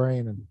shock the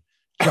brain and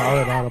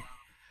jar it out of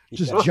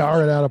just Yeah,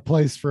 jar it out of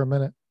place for a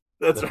minute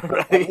That's at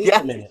right. least a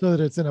Yeah. minute. so that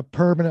it's in a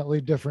permanently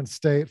different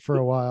state for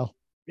a while.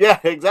 Yeah,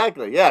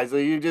 exactly. Yeah, so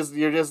you're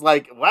just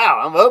like,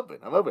 wow, I'm open.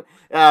 I'm open.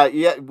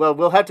 Yeah. Well,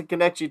 we'll have to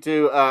connect you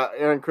to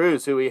Aaron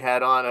Cruz, who we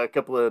had on a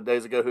couple of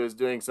days ago, who is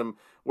doing some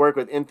work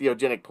with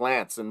entheogenic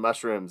plants and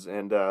mushrooms,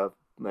 and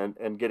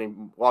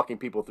getting walking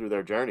people through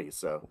their journeys.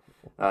 So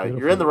you're in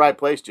Beautiful. the right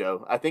place,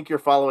 Joe. I think you're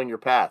following your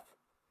path.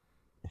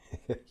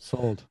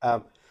 Sold.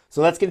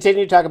 So let's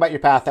continue to talk about your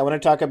path. I want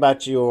to talk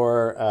about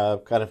your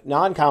kind of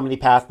non-comedy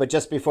path, but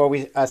just before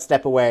we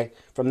step away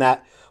from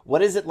that,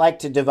 what is it like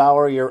to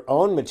devour your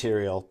own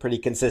material pretty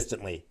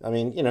consistently? I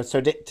mean, so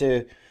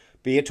to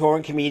be a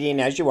touring comedian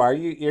as you are,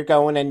 you're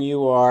going and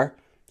you are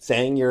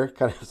saying your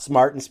kind of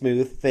smart and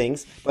smooth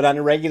things, but on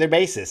a regular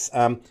basis.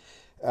 How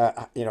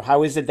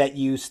is it that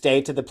you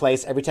stay to the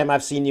place? Every time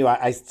I've seen you,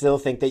 I still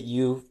think that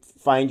you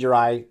find your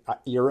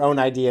own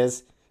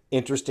ideas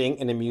interesting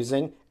and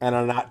amusing, and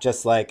are not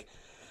just like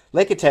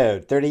lick a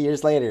toad. 30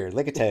 years later,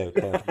 lick a toad.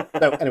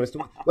 So, anyways,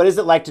 what is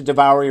it like to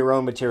devour your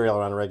own material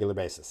on a regular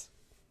basis?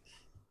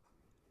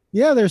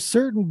 Yeah, there's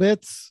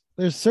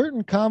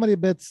certain comedy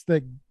bits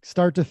that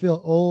start to feel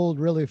old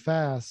really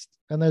fast.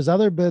 And there's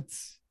other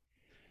bits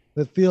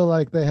that feel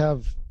like they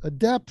have a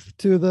depth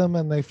to them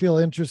and they feel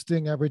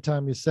interesting every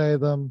time you say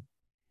them.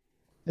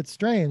 It's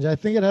strange. I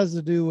think it has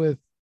to do with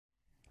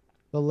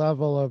the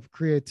level of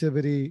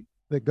creativity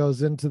that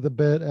goes into the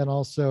bit and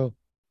also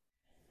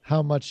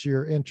how much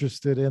you're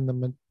interested in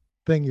the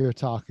thing you're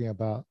talking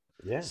about.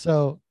 Yeah.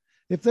 So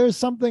if there's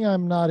something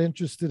I'm not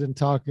interested in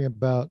talking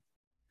about,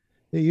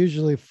 it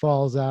usually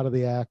falls out of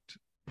the act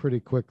pretty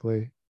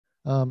quickly.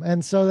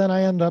 And so then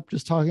I end up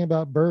just talking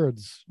about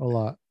birds a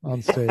lot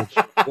on stage.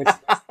 Which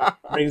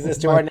brings us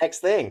to my our next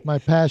thing. my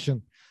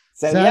passion.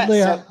 So yeah,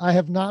 Sadly, so I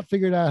have not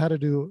figured out how to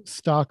do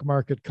stock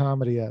market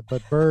comedy yet,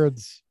 but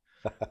birds,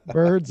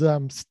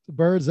 I'm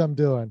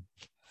doing.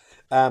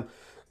 um,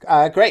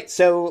 great.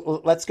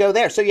 So let's go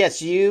there. So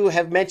yes, you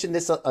have mentioned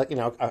this,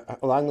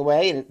 along the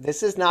way, and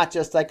this is not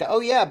just like,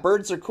 oh yeah,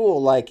 birds are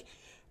cool. Like,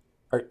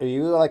 are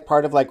you like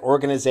part of like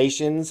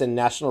organizations and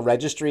national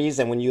registries?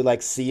 And when you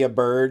like see a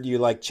bird, you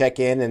like check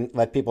in and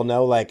let people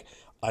know, like,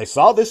 I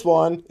saw this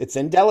one. It's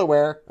in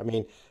Delaware. I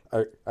mean,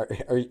 are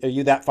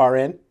you that far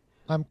in?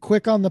 I'm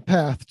quick on the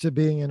path to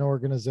being in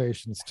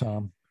organizations,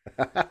 Tom.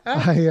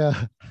 I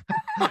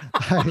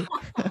I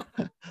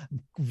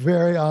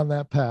very on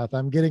that path.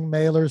 I'm getting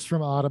mailers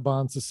from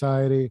Audubon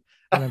Society,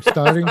 and I'm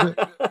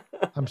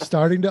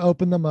starting to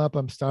open them up.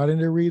 I'm starting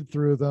to read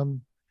through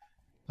them.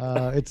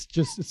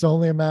 It's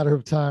only a matter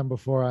of time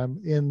before I'm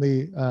in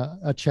the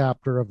a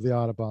chapter of the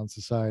Audubon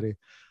Society.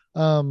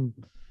 Um,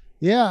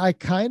 yeah, I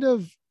kind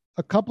of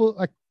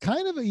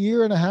a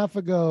year and a half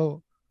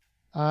ago,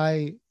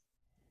 I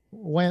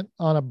went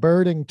on a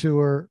birding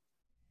tour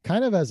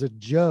kind of as a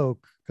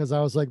joke because I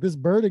was like, this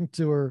birding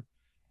tour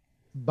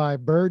by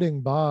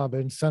Birding Bob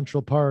in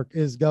Central Park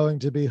is going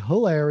to be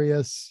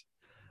hilarious.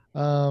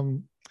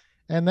 Um,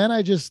 And then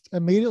I just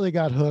immediately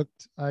got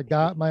hooked. I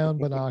got my own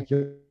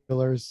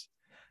binoculars,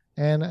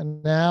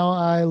 and now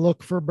I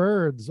look for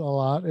birds a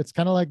lot. It's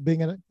kind of like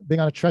being on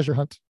a treasure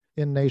hunt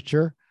in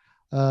nature.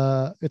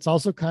 It's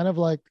also kind of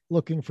like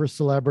looking for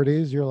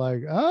celebrities. You're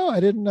like, oh, I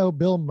didn't know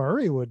Bill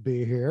Murray would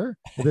be here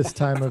this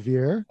time of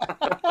year.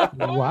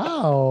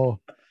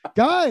 Wow,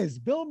 guys,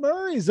 Bill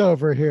Murray's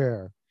over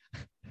here.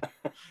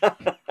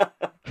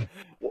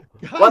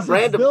 Guys, What it's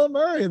random? Bill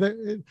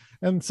Murray?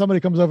 And somebody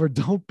comes over.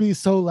 Don't be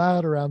so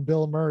loud around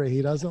Bill Murray.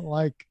 He doesn't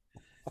like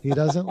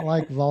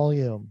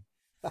volume.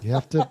 You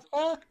have to.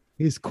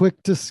 He's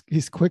quick to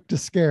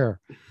scare.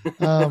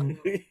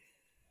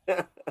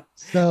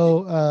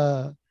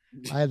 So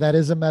that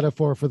is a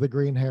metaphor for the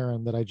green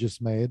heron that I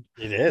just made.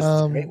 It is. It's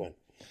a great one.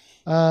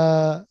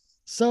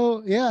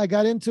 So yeah, I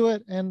got into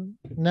it, and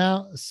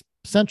now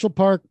Central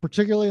Park,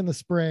 particularly in the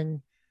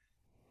spring,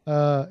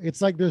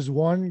 it's like there's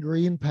one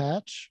green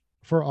patch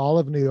for all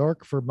of New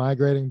York for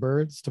migrating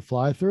birds to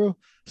fly through.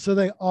 So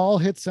they all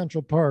hit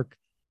Central Park,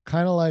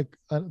 kind of like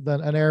an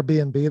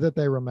Airbnb that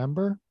they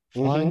remember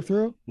flying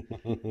through.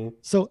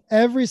 So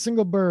every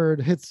single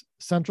bird hits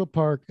Central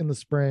Park in the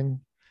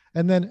spring,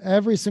 and then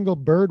every single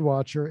bird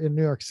watcher in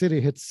New York City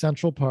hits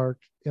Central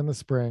Park in the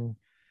spring.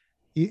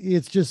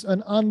 It's just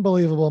an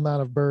unbelievable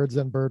amount of birds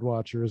and bird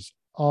watchers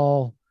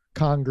all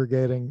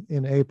congregating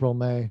in April,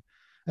 May.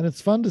 And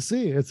it's fun to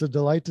see. It's a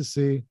delight to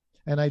see.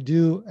 And I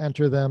do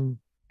enter them.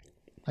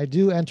 I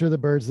do enter the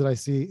birds that I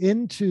see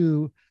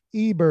into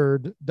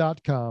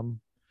ebird.com,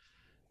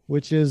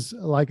 which is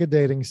like a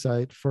dating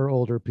site for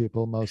older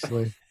people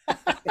mostly.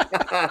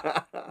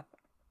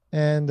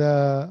 And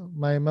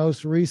my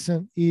most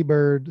recent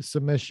eBird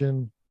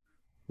submission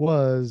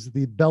was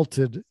the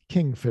belted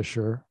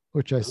kingfisher,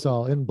 which I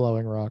saw in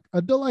Blowing Rock,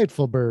 a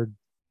delightful bird.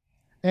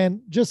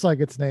 And just like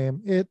its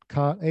name, it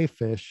caught a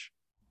fish.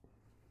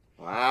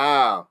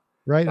 Wow.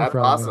 Right in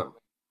front of me.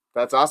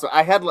 That's awesome.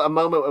 I had a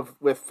moment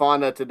with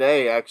fauna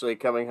today, actually,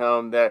 coming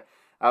home. That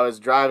I was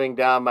driving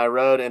down my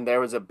road and there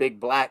was a big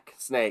black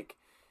snake.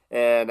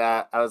 And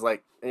I was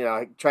like,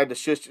 I tried to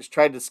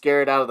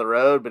scare it out of the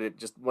road, but it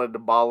just wanted to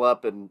ball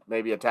up and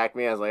maybe attack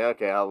me. I was like,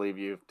 okay, I'll leave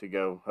you to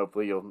go.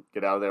 Hopefully you'll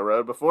get out of that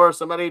road before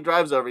somebody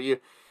drives over you.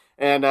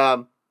 And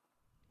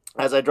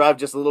as I drive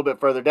just a little bit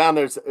further down,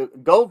 there's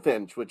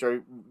goldfinch, which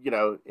are,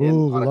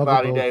 on a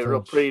cloudy day,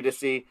 real pretty to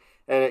see.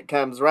 And it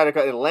comes right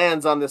across, it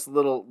lands on this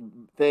little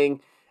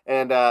thing.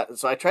 And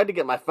so I tried to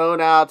get my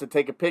phone out to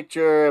take a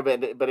picture of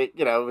it, but it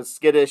was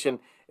skittish and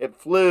it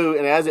flew.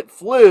 And as it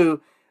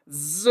flew,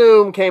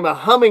 zoom came a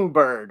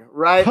hummingbird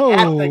right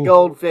at the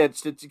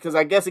goldfinch, because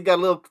I guess it got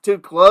a little too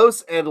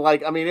close. And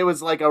it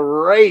was like a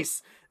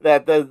race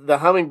that the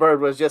hummingbird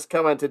was just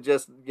coming to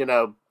just,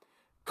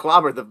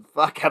 clobber the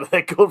fuck out of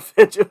that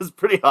goldfinch. It was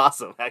pretty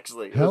awesome,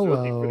 actually. It was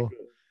really pretty cool.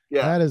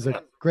 Yeah, that is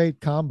a great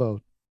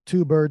combo.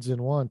 Two birds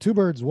in one. Two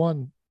birds,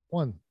 one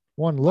look.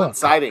 One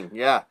sighting.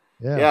 Yeah.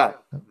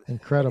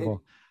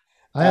 Incredible.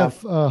 I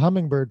have a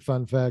hummingbird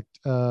fun fact.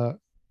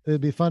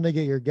 It'd be fun to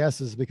get your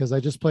guesses because I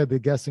just played the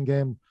guessing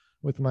game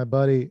with my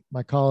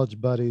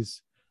college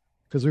buddies,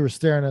 because we were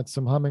staring at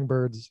some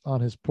hummingbirds on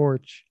his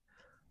porch.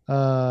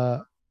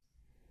 Can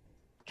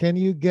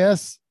you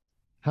guess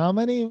how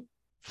many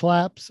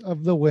flaps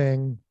of the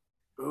wing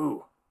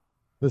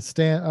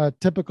the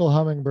typical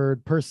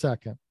hummingbird per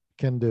second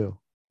can do?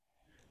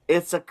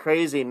 It's a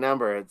crazy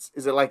number.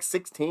 Is it like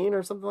 16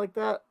 or something like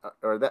that?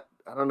 Or that,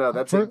 I don't know.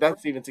 That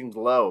even seems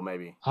low,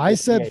 maybe. I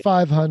said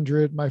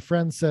 500. My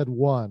friend said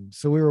 1.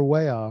 So we were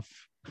way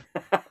off.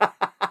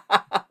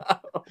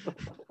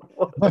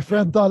 My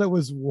friend thought it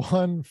was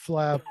 1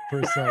 flap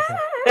per second,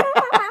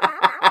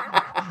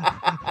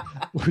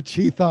 which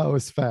he thought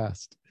was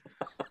fast.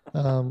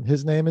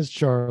 His name is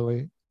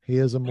Charlie. He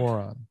is a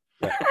moron.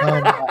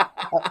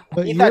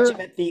 But he thought you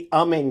meant the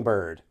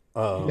hummingbird.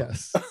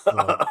 Yes.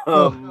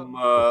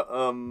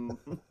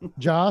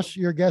 Josh,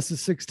 your guess is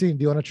 16.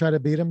 Do you want to try to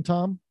beat him,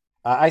 Tom?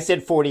 I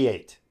said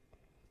 48.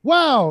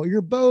 Wow,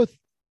 you're both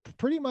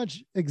pretty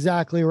much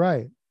exactly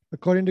right.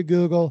 According to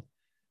Google,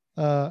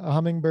 a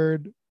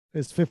hummingbird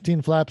is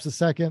 15 flaps a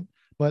second,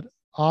 but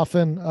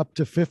often up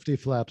to 50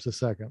 flaps a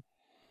second.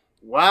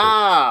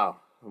 Wow.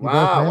 You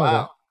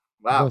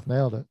both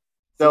nailed it.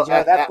 So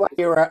that's why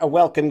you're a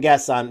welcome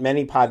guest on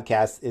many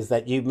podcasts, is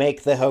that you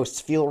make the hosts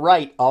feel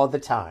right all the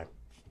time.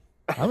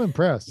 I'm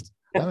impressed.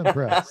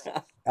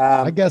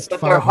 I guess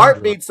their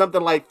heart beats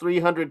something like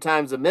 300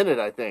 times a minute,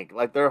 I think.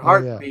 Like their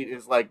heartbeat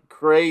is like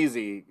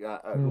crazy.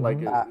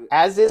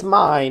 As is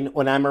mine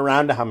when I'm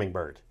around a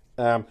hummingbird.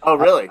 Oh,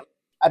 really?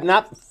 I'm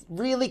not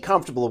really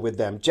comfortable with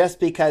them just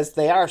because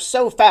they are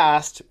so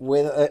fast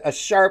with a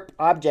sharp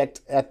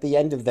object at the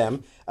end of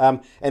them.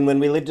 And when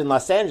we lived in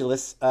Los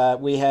Angeles,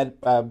 we had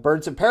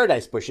birds of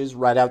paradise bushes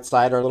right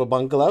outside our little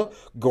bungalow.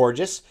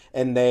 Gorgeous.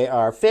 And they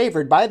are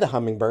favored by the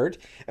hummingbird.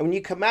 And when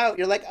you come out,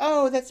 you're like,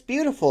 oh, that's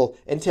beautiful,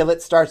 until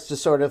it starts to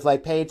sort of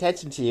like pay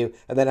attention to you.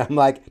 And then I'm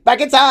like, back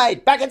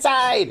inside.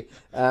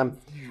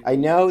 I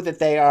know that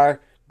they are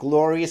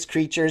glorious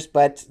creatures,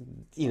 but,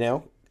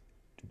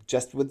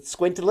 just would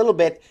squint a little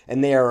bit,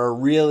 and they are a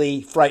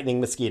really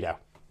frightening mosquito.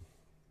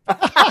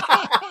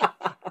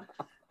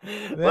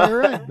 They're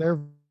right. They're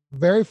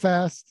very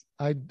fast.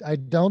 I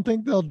don't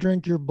think they'll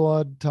drink your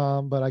blood,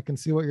 Tom, but I can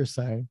see what you're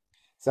saying.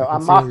 So I can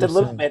I'm see what mocked a you're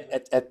little saying.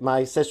 bit at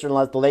my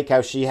sister-in-law at the lake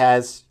house. She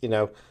has,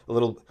 a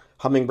little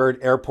hummingbird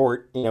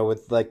airport,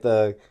 with like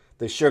the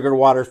sugar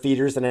water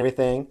feeders and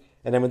everything.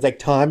 And everyone's like,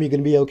 Tom, you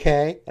gonna be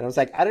okay? And I was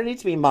like, I don't need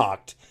to be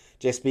mocked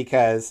just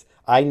because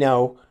I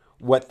know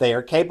what they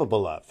are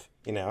capable of.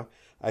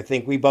 I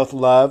think we both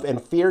love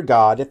and fear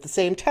God at the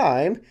same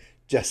time,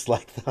 just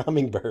like the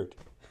hummingbird.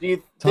 Do you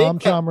Tom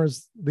think that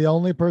Chalmers, the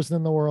only person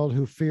in the world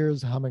who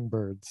fears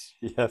hummingbirds.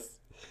 Yes.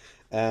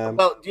 Um,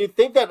 Well, do you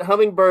think that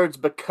hummingbirds,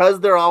 because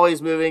they're always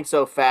moving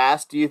so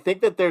fast, do you think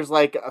that there's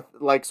like a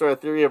like sort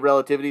of theory of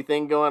relativity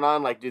thing going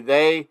on? Like, do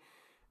they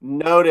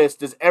notice,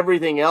 does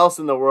everything else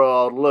in the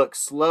world look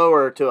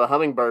slower to a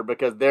hummingbird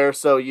because they're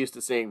so used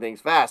to seeing things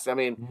fast? I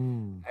mean,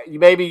 Hmm.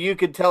 maybe you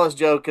could tell us,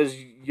 Joe, because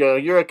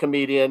you're a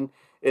comedian.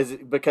 Is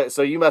it because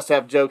so you must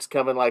have jokes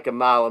coming like a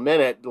mile a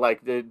minute?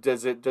 Like,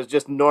 does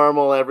just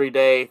normal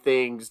everyday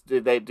things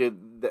do they do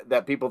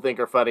that people think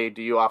are funny?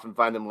 Do you often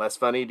find them less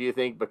funny? Do you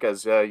think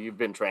because you've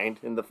been trained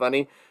in the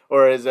funny,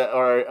 or is it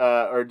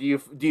or do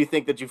you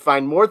think that you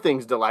find more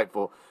things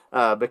delightful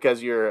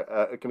because you're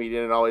a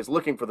comedian and always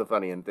looking for the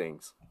funny in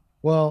things?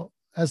 Well,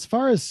 as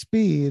far as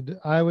speed,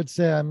 I would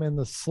say I'm in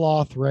the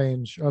sloth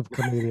range of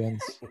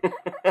comedians.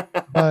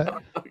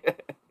 But Okay.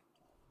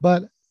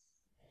 but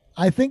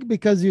I think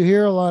because you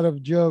hear a lot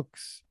of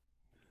jokes,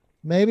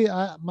 maybe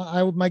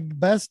my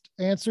best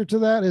answer to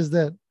that is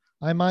that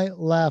I might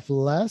laugh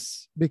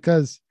less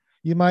because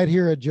you might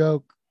hear a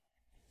joke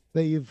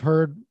that you've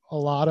heard a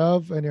lot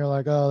of and you're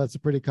like, oh, that's a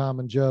pretty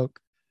common joke.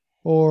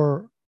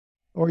 Or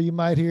you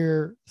might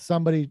hear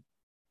somebody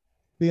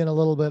being a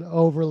little bit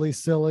overly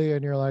silly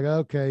and you're like,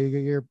 okay,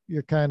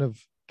 you're kind of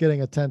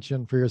getting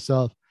attention for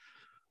yourself.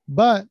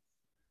 But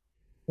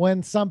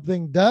when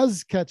something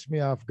does catch me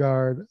off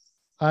guard,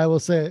 I will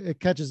say it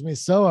catches me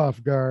so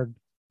off guard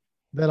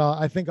that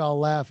I think I'll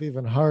laugh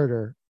even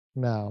harder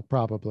now,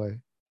 probably,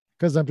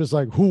 because I'm just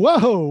like,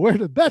 whoa, where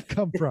did that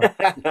come from?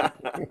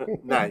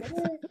 Nice.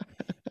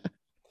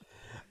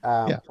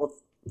 Yeah, well,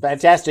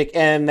 fantastic.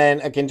 And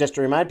then again, just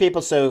to remind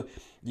people, so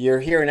you're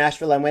here in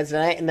Nashville on Wednesday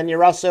night, and then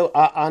you're also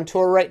on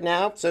tour right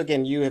now. So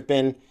again, you have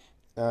been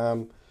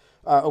um,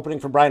 opening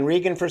for Brian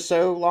Regan for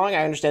so long.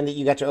 I understand that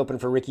you got to open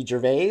for Ricky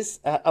Gervais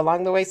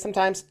along the way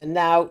sometimes. And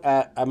now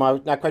I'm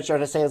not quite sure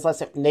how to say his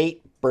last name.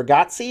 Nate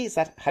Bargatze, is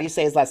that how you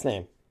say his last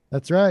name?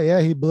 that's right.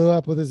 Yeah, he blew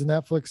up with his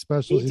Netflix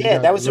specials. He He's did.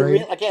 got That was a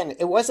great. real, again,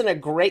 it wasn't a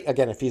great,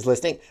 again, if he's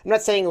listening, I'm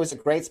not saying it was a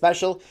great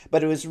special,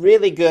 but it was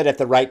really good at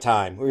the right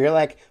time. Where you're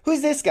like,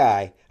 who's this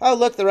guy? Oh,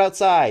 look, they're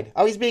outside.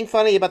 Oh, he's being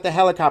funny about the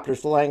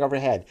helicopters flying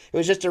overhead. It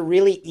was just a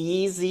really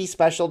easy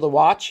special to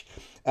watch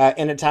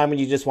in a time when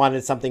you just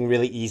wanted something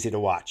really easy to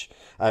watch.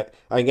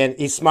 Again,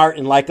 he's smart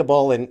and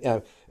likable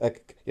and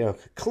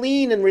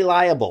clean and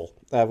reliable,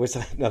 which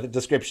is another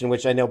description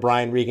which I know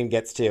Brian Regan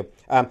gets to.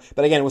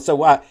 But again,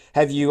 so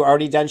have you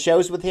already done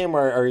shows with him,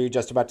 or are you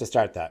just about to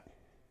start that?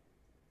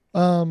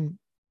 Um,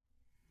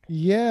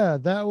 yeah,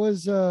 that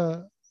was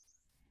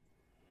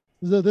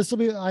this will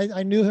be.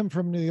 I knew him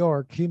from New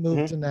York. He moved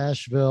Hmm. to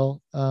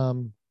Nashville.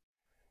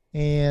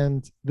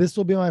 And this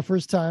will be my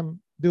first time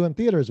doing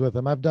theaters with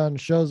him. I've done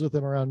shows with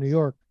him around New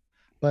York,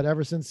 but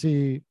ever since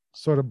he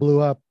sort of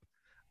blew up,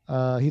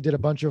 he did a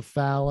bunch of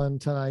Fallon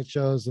Tonight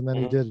shows, and then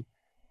he Hmm. did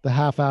the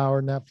half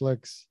hour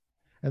Netflix,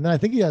 and then I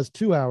think he has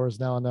 2 hours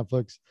now on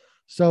Netflix.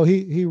 So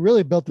he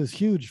really built this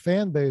huge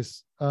fan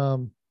base.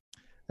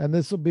 And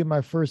this will be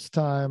my first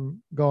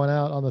time going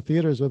out on the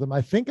theaters with him.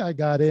 I think I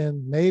got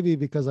in maybe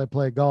because I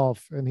play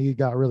golf, and he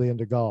got really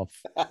into golf.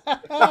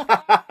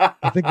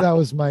 I think that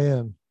was my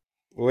in.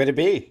 Would it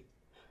be?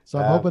 So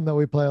I'm Um, hoping that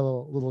we play a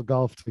little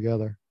golf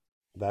together.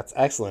 that's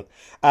excellent.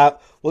 Well,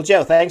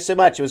 Joe, thanks so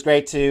much. It was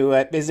great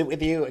to visit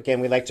with you. Again,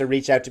 we like to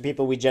reach out to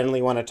people we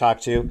generally want to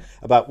talk to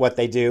about what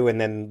they do and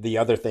then the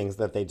other things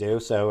that they do.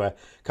 So,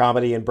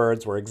 comedy and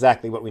birds were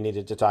exactly what we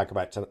needed to talk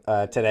about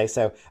today.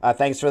 So,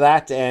 thanks for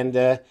that. And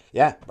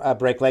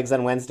break legs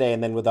on Wednesday,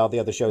 and then with all the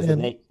other shows with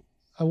And Nate.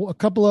 a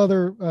couple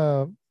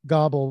other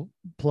gobble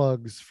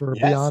plugs for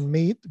Yes. Beyond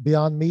Meat.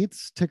 Beyond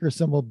Meats, ticker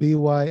symbol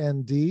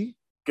BYND,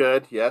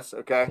 Good. Yes.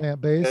 Okay. plant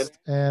Good. based,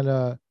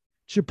 and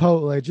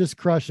Chipotle just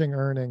crushing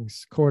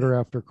earnings quarter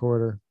after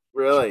quarter.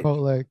 Really.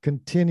 Chipotle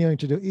continuing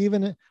to do,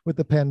 even with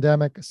the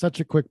pandemic, such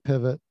a quick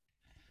pivot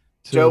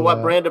Joe, to.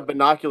 what brand of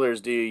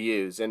binoculars do you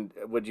use, and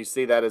would you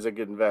see that as a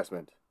good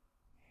investment?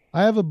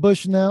 I have a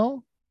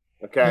Bushnell,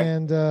 Okay.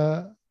 and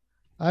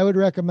I would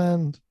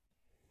recommend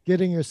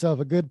getting yourself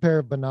a good pair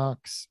of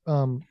binocs.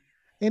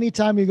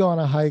 Anytime you go on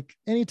a hike,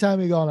 anytime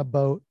you go on a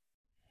boat,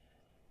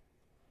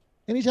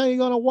 anytime you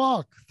go on a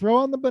walk, throw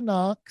on the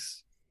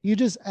binocs. You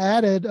just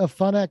added a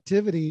fun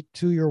activity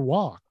to your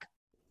walk,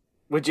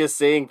 With just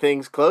seeing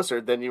things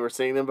closer than you were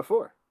seeing them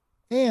before.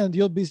 and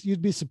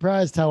you'd be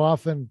surprised how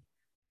often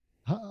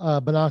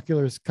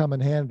binoculars come in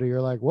handy.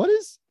 You're like, what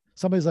is?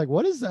 Somebody's like,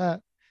 what is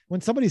that?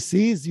 When somebody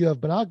sees you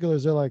have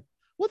binoculars, they're like,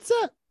 what's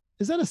that?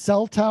 Is that a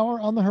cell tower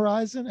on the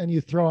horizon? And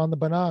you throw on the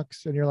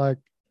binocs and you're like,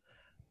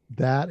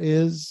 that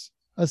is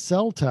a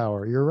cell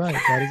tower. You're right.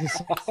 That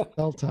is a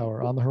cell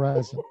tower on the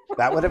horizon.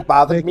 That would have They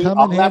bothered me come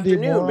all in handy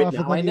afternoon, more but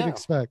often now I than you'd know.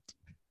 expect.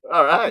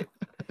 All right.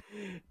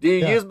 Do you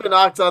Yeah. use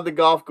binocs on the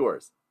golf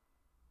course?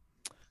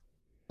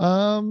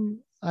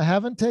 I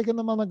haven't taken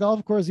them on the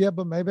golf course yet,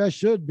 but maybe I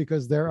should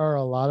because there are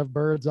a lot of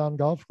birds on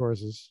golf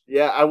courses.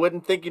 Yeah, I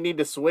wouldn't think you need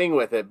to swing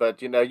with it,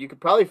 but you could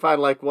probably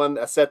find like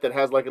a set that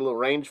has like a little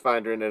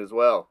rangefinder in it as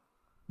well.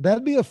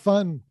 That'd be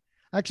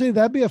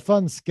that'd be a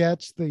fun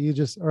sketch that you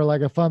just, or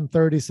like a fun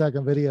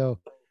 30-second video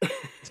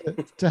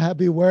to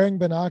be wearing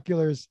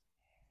binoculars,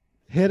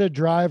 hit a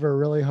driver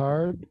really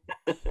hard,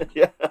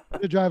 Yeah.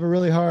 hit a driver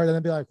really hard, and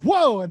then be like,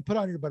 whoa, and put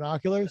on your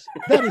binoculars.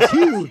 That is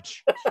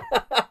huge.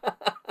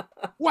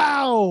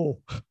 Wow.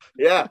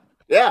 Yeah.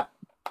 Yeah.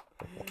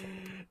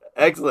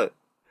 Excellent.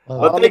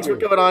 Love Well, it. thanks for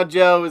coming on,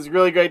 Joe. It was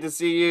really great to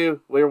see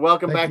you. We're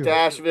welcome Thank back you. to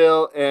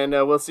Asheville, and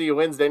we'll see you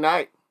Wednesday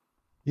night.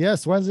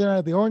 Yes, Wednesday night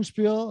at the Orange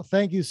Peel.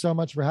 Thank you so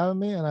much for having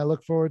me, and I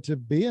look forward to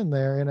being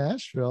there in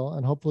Asheville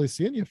and hopefully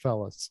seeing you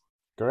fellas.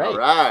 Great. All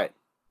right.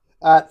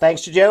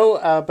 Thanks to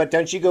Joe, but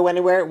don't you go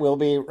anywhere. We'll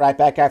be right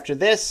back after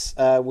this.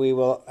 We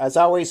will, as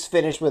always,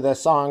 finish with a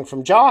song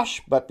from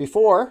Josh, but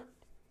before...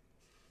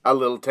 A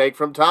little take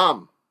from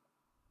Tom.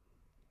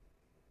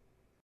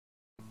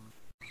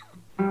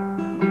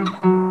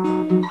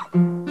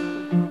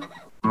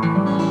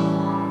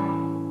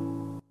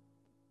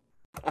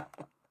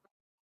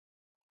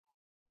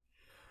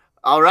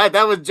 All right,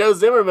 that was Joe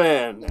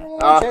Zimmerman.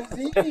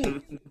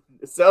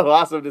 So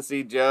awesome to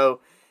see Joe,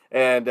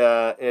 and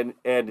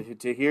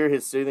to hear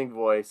his soothing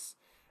voice.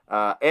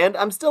 And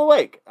I'm still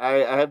awake. I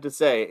have to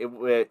say,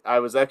 I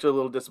was actually a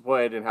little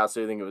disappointed in how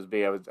soothing it was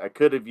being. I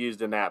could have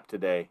used a nap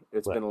today.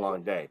 It's been a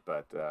long day,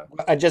 but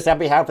just on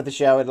behalf of the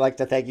show, I'd like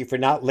to thank you for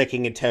not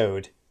licking a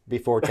toad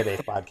before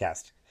today's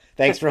podcast.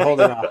 Thanks for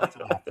holding off.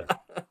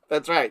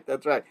 That's right.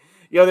 That's right.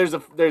 There's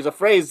a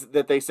phrase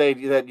that they say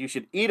that you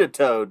should eat a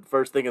toad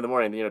first thing in the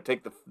morning.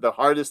 Take the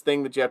hardest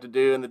thing that you have to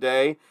do in the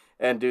day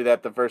and do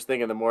that the first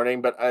thing in the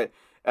morning. But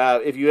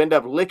if you end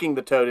up licking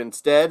the toad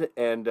instead,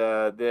 and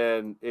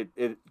then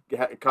it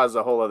causes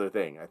a whole other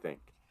thing, I think.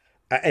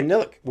 And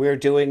look, we're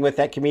doing what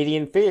that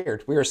comedian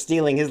feared. We are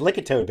stealing his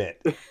lick-a-toad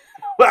bit.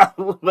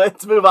 Well,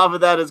 let's move off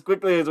of that as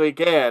quickly as we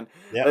can.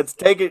 Yep.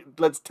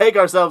 Let's take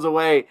ourselves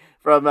away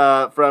from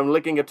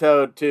licking a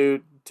toad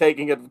to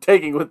taking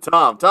with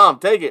Tom. Tom,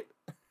 take it.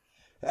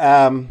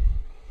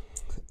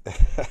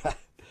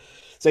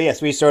 So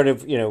yes, we sort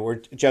of,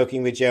 we're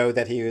joking with Joe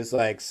that he was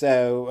like,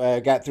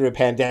 got through a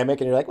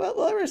pandemic, and you're like, well,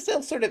 we're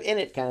still sort of in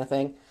it kind of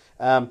thing.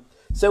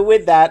 So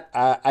with that,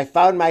 I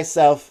found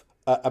myself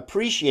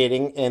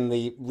appreciating in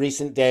the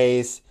recent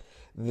days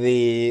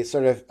the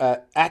sort of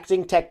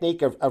acting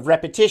technique of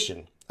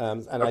repetition.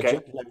 Okay.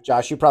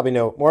 Josh, you probably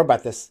know more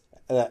about this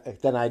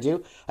than I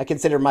do. I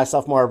consider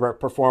myself more of a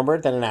performer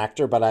than an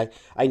actor, but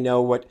I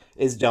know what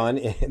is done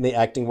in the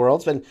acting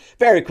world. And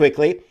very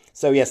quickly,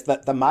 so yes, the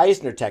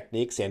Meisner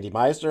technique, Sandy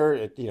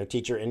Meisner,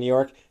 teacher in New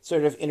York,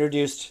 sort of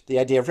introduced the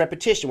idea of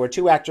repetition, where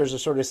two actors are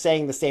sort of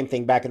saying the same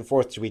thing back and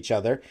forth to each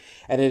other.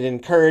 And it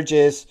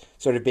encourages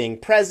sort of being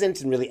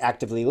present and really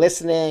actively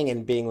listening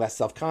and being less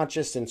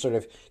self-conscious and sort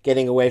of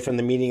getting away from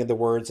the meaning of the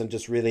words and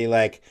just really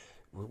like,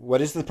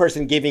 what is the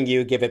person giving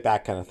you? Give it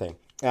back kind of thing.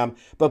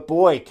 But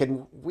boy,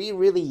 can we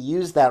really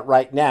use that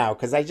right now?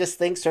 Because I just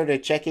think sort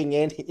of checking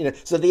in,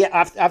 so the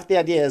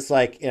idea is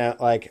like,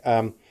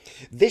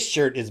 this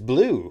shirt is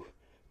blue.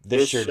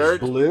 This shirt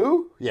is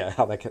blue? Yeah.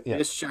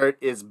 This shirt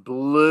is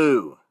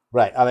blue.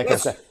 Right. How that kind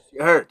of stuff.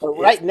 But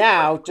right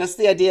now, just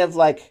the idea of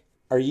like,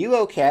 are you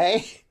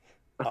okay?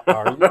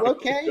 Are you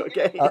okay?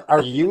 Okay.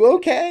 Are you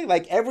okay?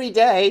 Like every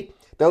day,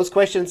 those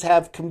questions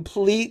have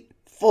complete,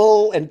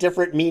 full, and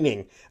different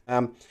meaning.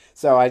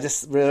 So I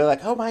just really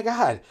like, oh my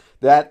God,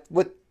 that's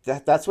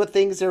what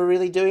things are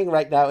really doing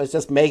right now, is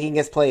just making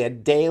us play a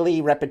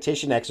daily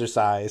repetition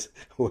exercise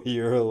where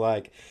you're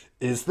like,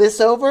 is this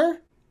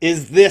over?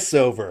 Is this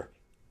over?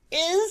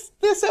 Is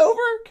this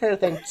over? Kind of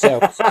thing. So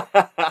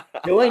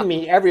join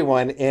me,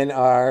 everyone, in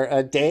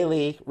our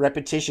daily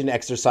repetition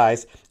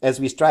exercise as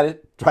we try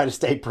to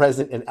stay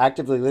present and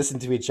actively listen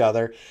to each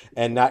other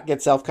and not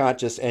get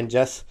self-conscious and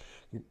just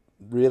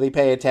really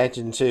pay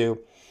attention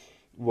to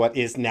what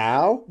is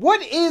now.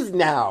 What is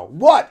now?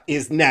 What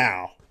is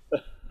now?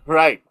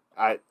 Right.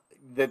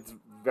 That's a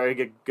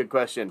very good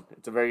question.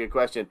 It's a very good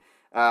question.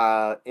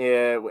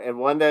 And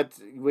one that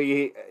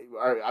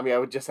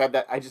I just had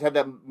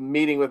that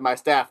meeting with my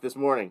staff this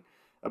morning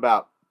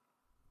about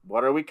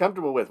what are we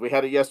comfortable with. We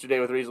had it yesterday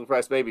with Reasonable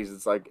Price Babies.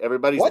 It's like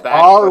everybody's what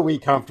back. What are we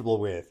comfortable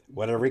with?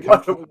 What are we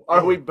comfortable with?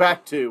 Are we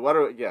back to? What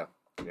are we? Yeah.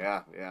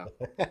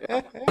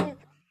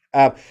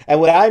 And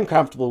what I'm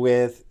comfortable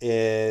with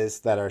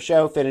is that our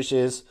show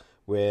finishes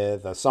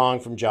with a song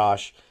from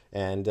Josh.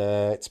 And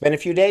it's been a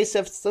few days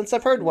since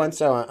I've heard one,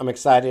 so I'm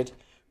excited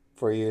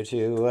for you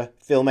to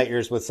fill my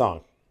ears with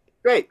song.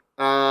 Great.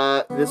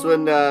 This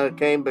one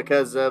came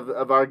because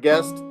of our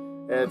guest,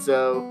 and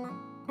so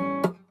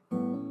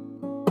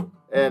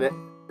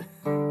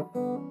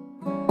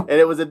And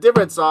it was a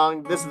different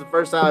song. This is the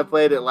first time I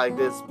played it like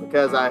this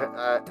because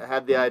I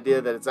had the idea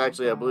that it's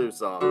actually a blues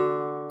song.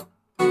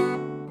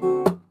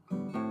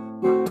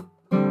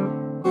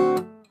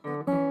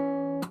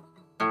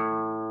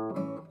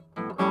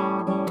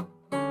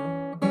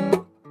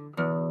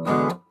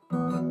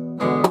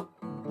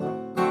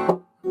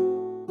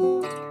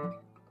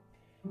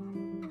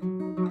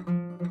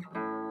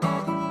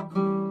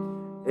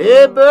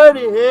 Hey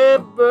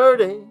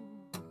birdie,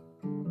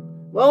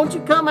 won't you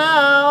come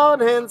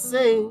out and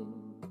sing?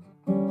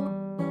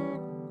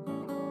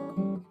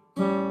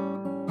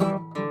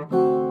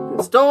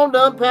 The storm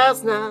done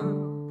passed now,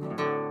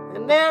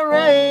 and there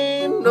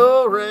ain't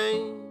no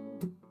rain.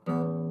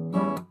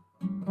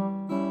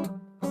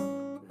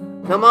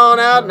 Come on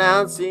out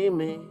now and see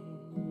me,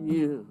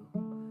 you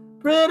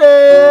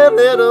pretty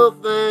little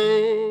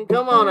thing.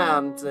 Come on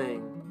out and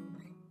sing.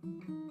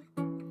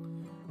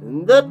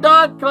 And the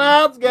dark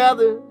clouds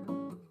gathered,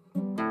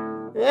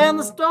 and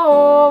the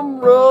storm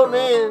rolled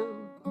in.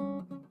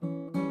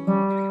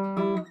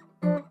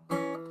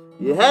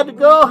 You had to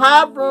go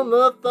hide from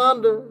the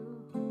thunder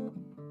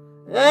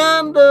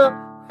and the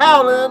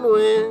howling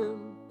wind.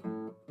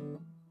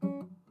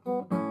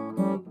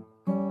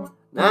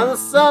 Now the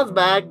sun's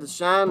back to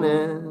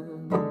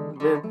shining.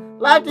 I'd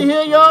like to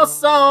hear your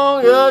song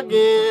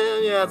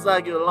again. Yeah, it's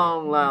like your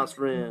long lost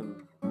friend.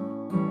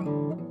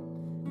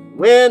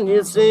 When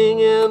you sing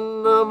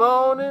in the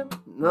morning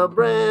a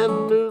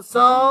brand new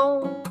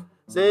song,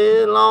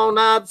 say long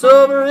night's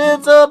over,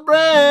 it's a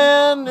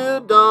brand new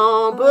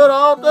dawn. Put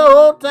all the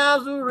old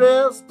times to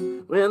rest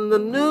when the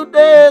new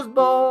day is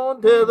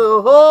born. Tell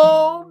the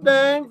whole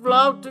dang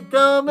flock to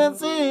come and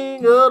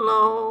sing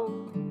along.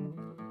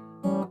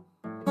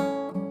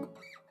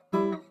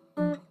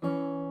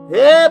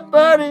 Hey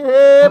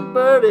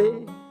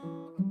birdie,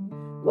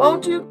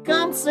 won't you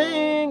come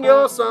sing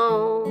your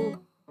song?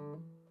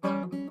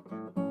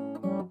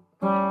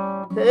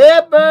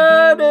 Hey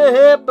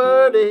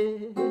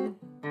birdie,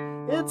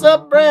 it's a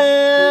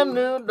brand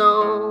new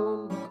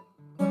dawn.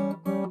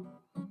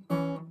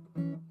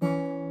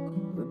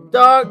 The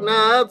dark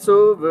night's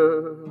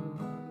over,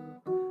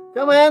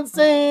 come and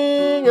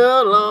sing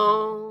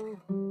along.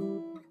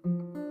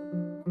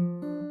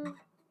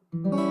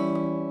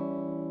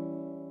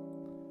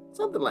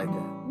 Something like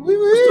that.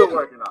 We're still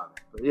working on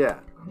it, but yeah.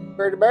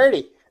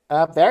 Birdie.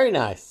 Very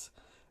nice.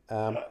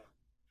 I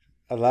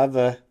love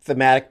the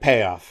thematic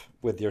payoff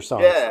with your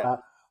songs. Yeah.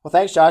 Well,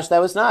 thanks, Josh. That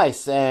was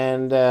nice.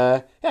 And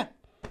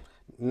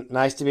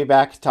nice to be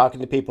back talking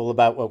to people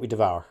about what we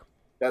devour.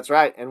 That's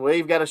right. And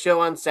we've got a show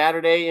on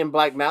Saturday in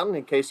Black Mountain.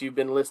 In case you've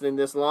been listening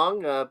this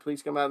long,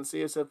 please come out and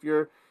see us if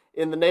you're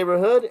in the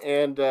neighborhood,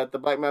 and at the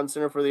Black Mountain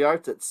Center for the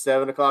Arts at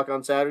 7 o'clock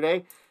on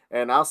Saturday.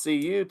 And I'll see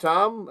you,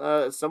 Tom,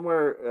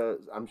 somewhere,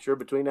 I'm sure,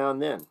 between now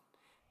and then.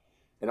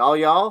 And all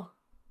y'all,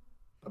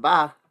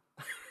 bye-bye.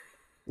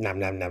 Nom,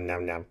 nom, nom,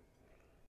 nom, nom.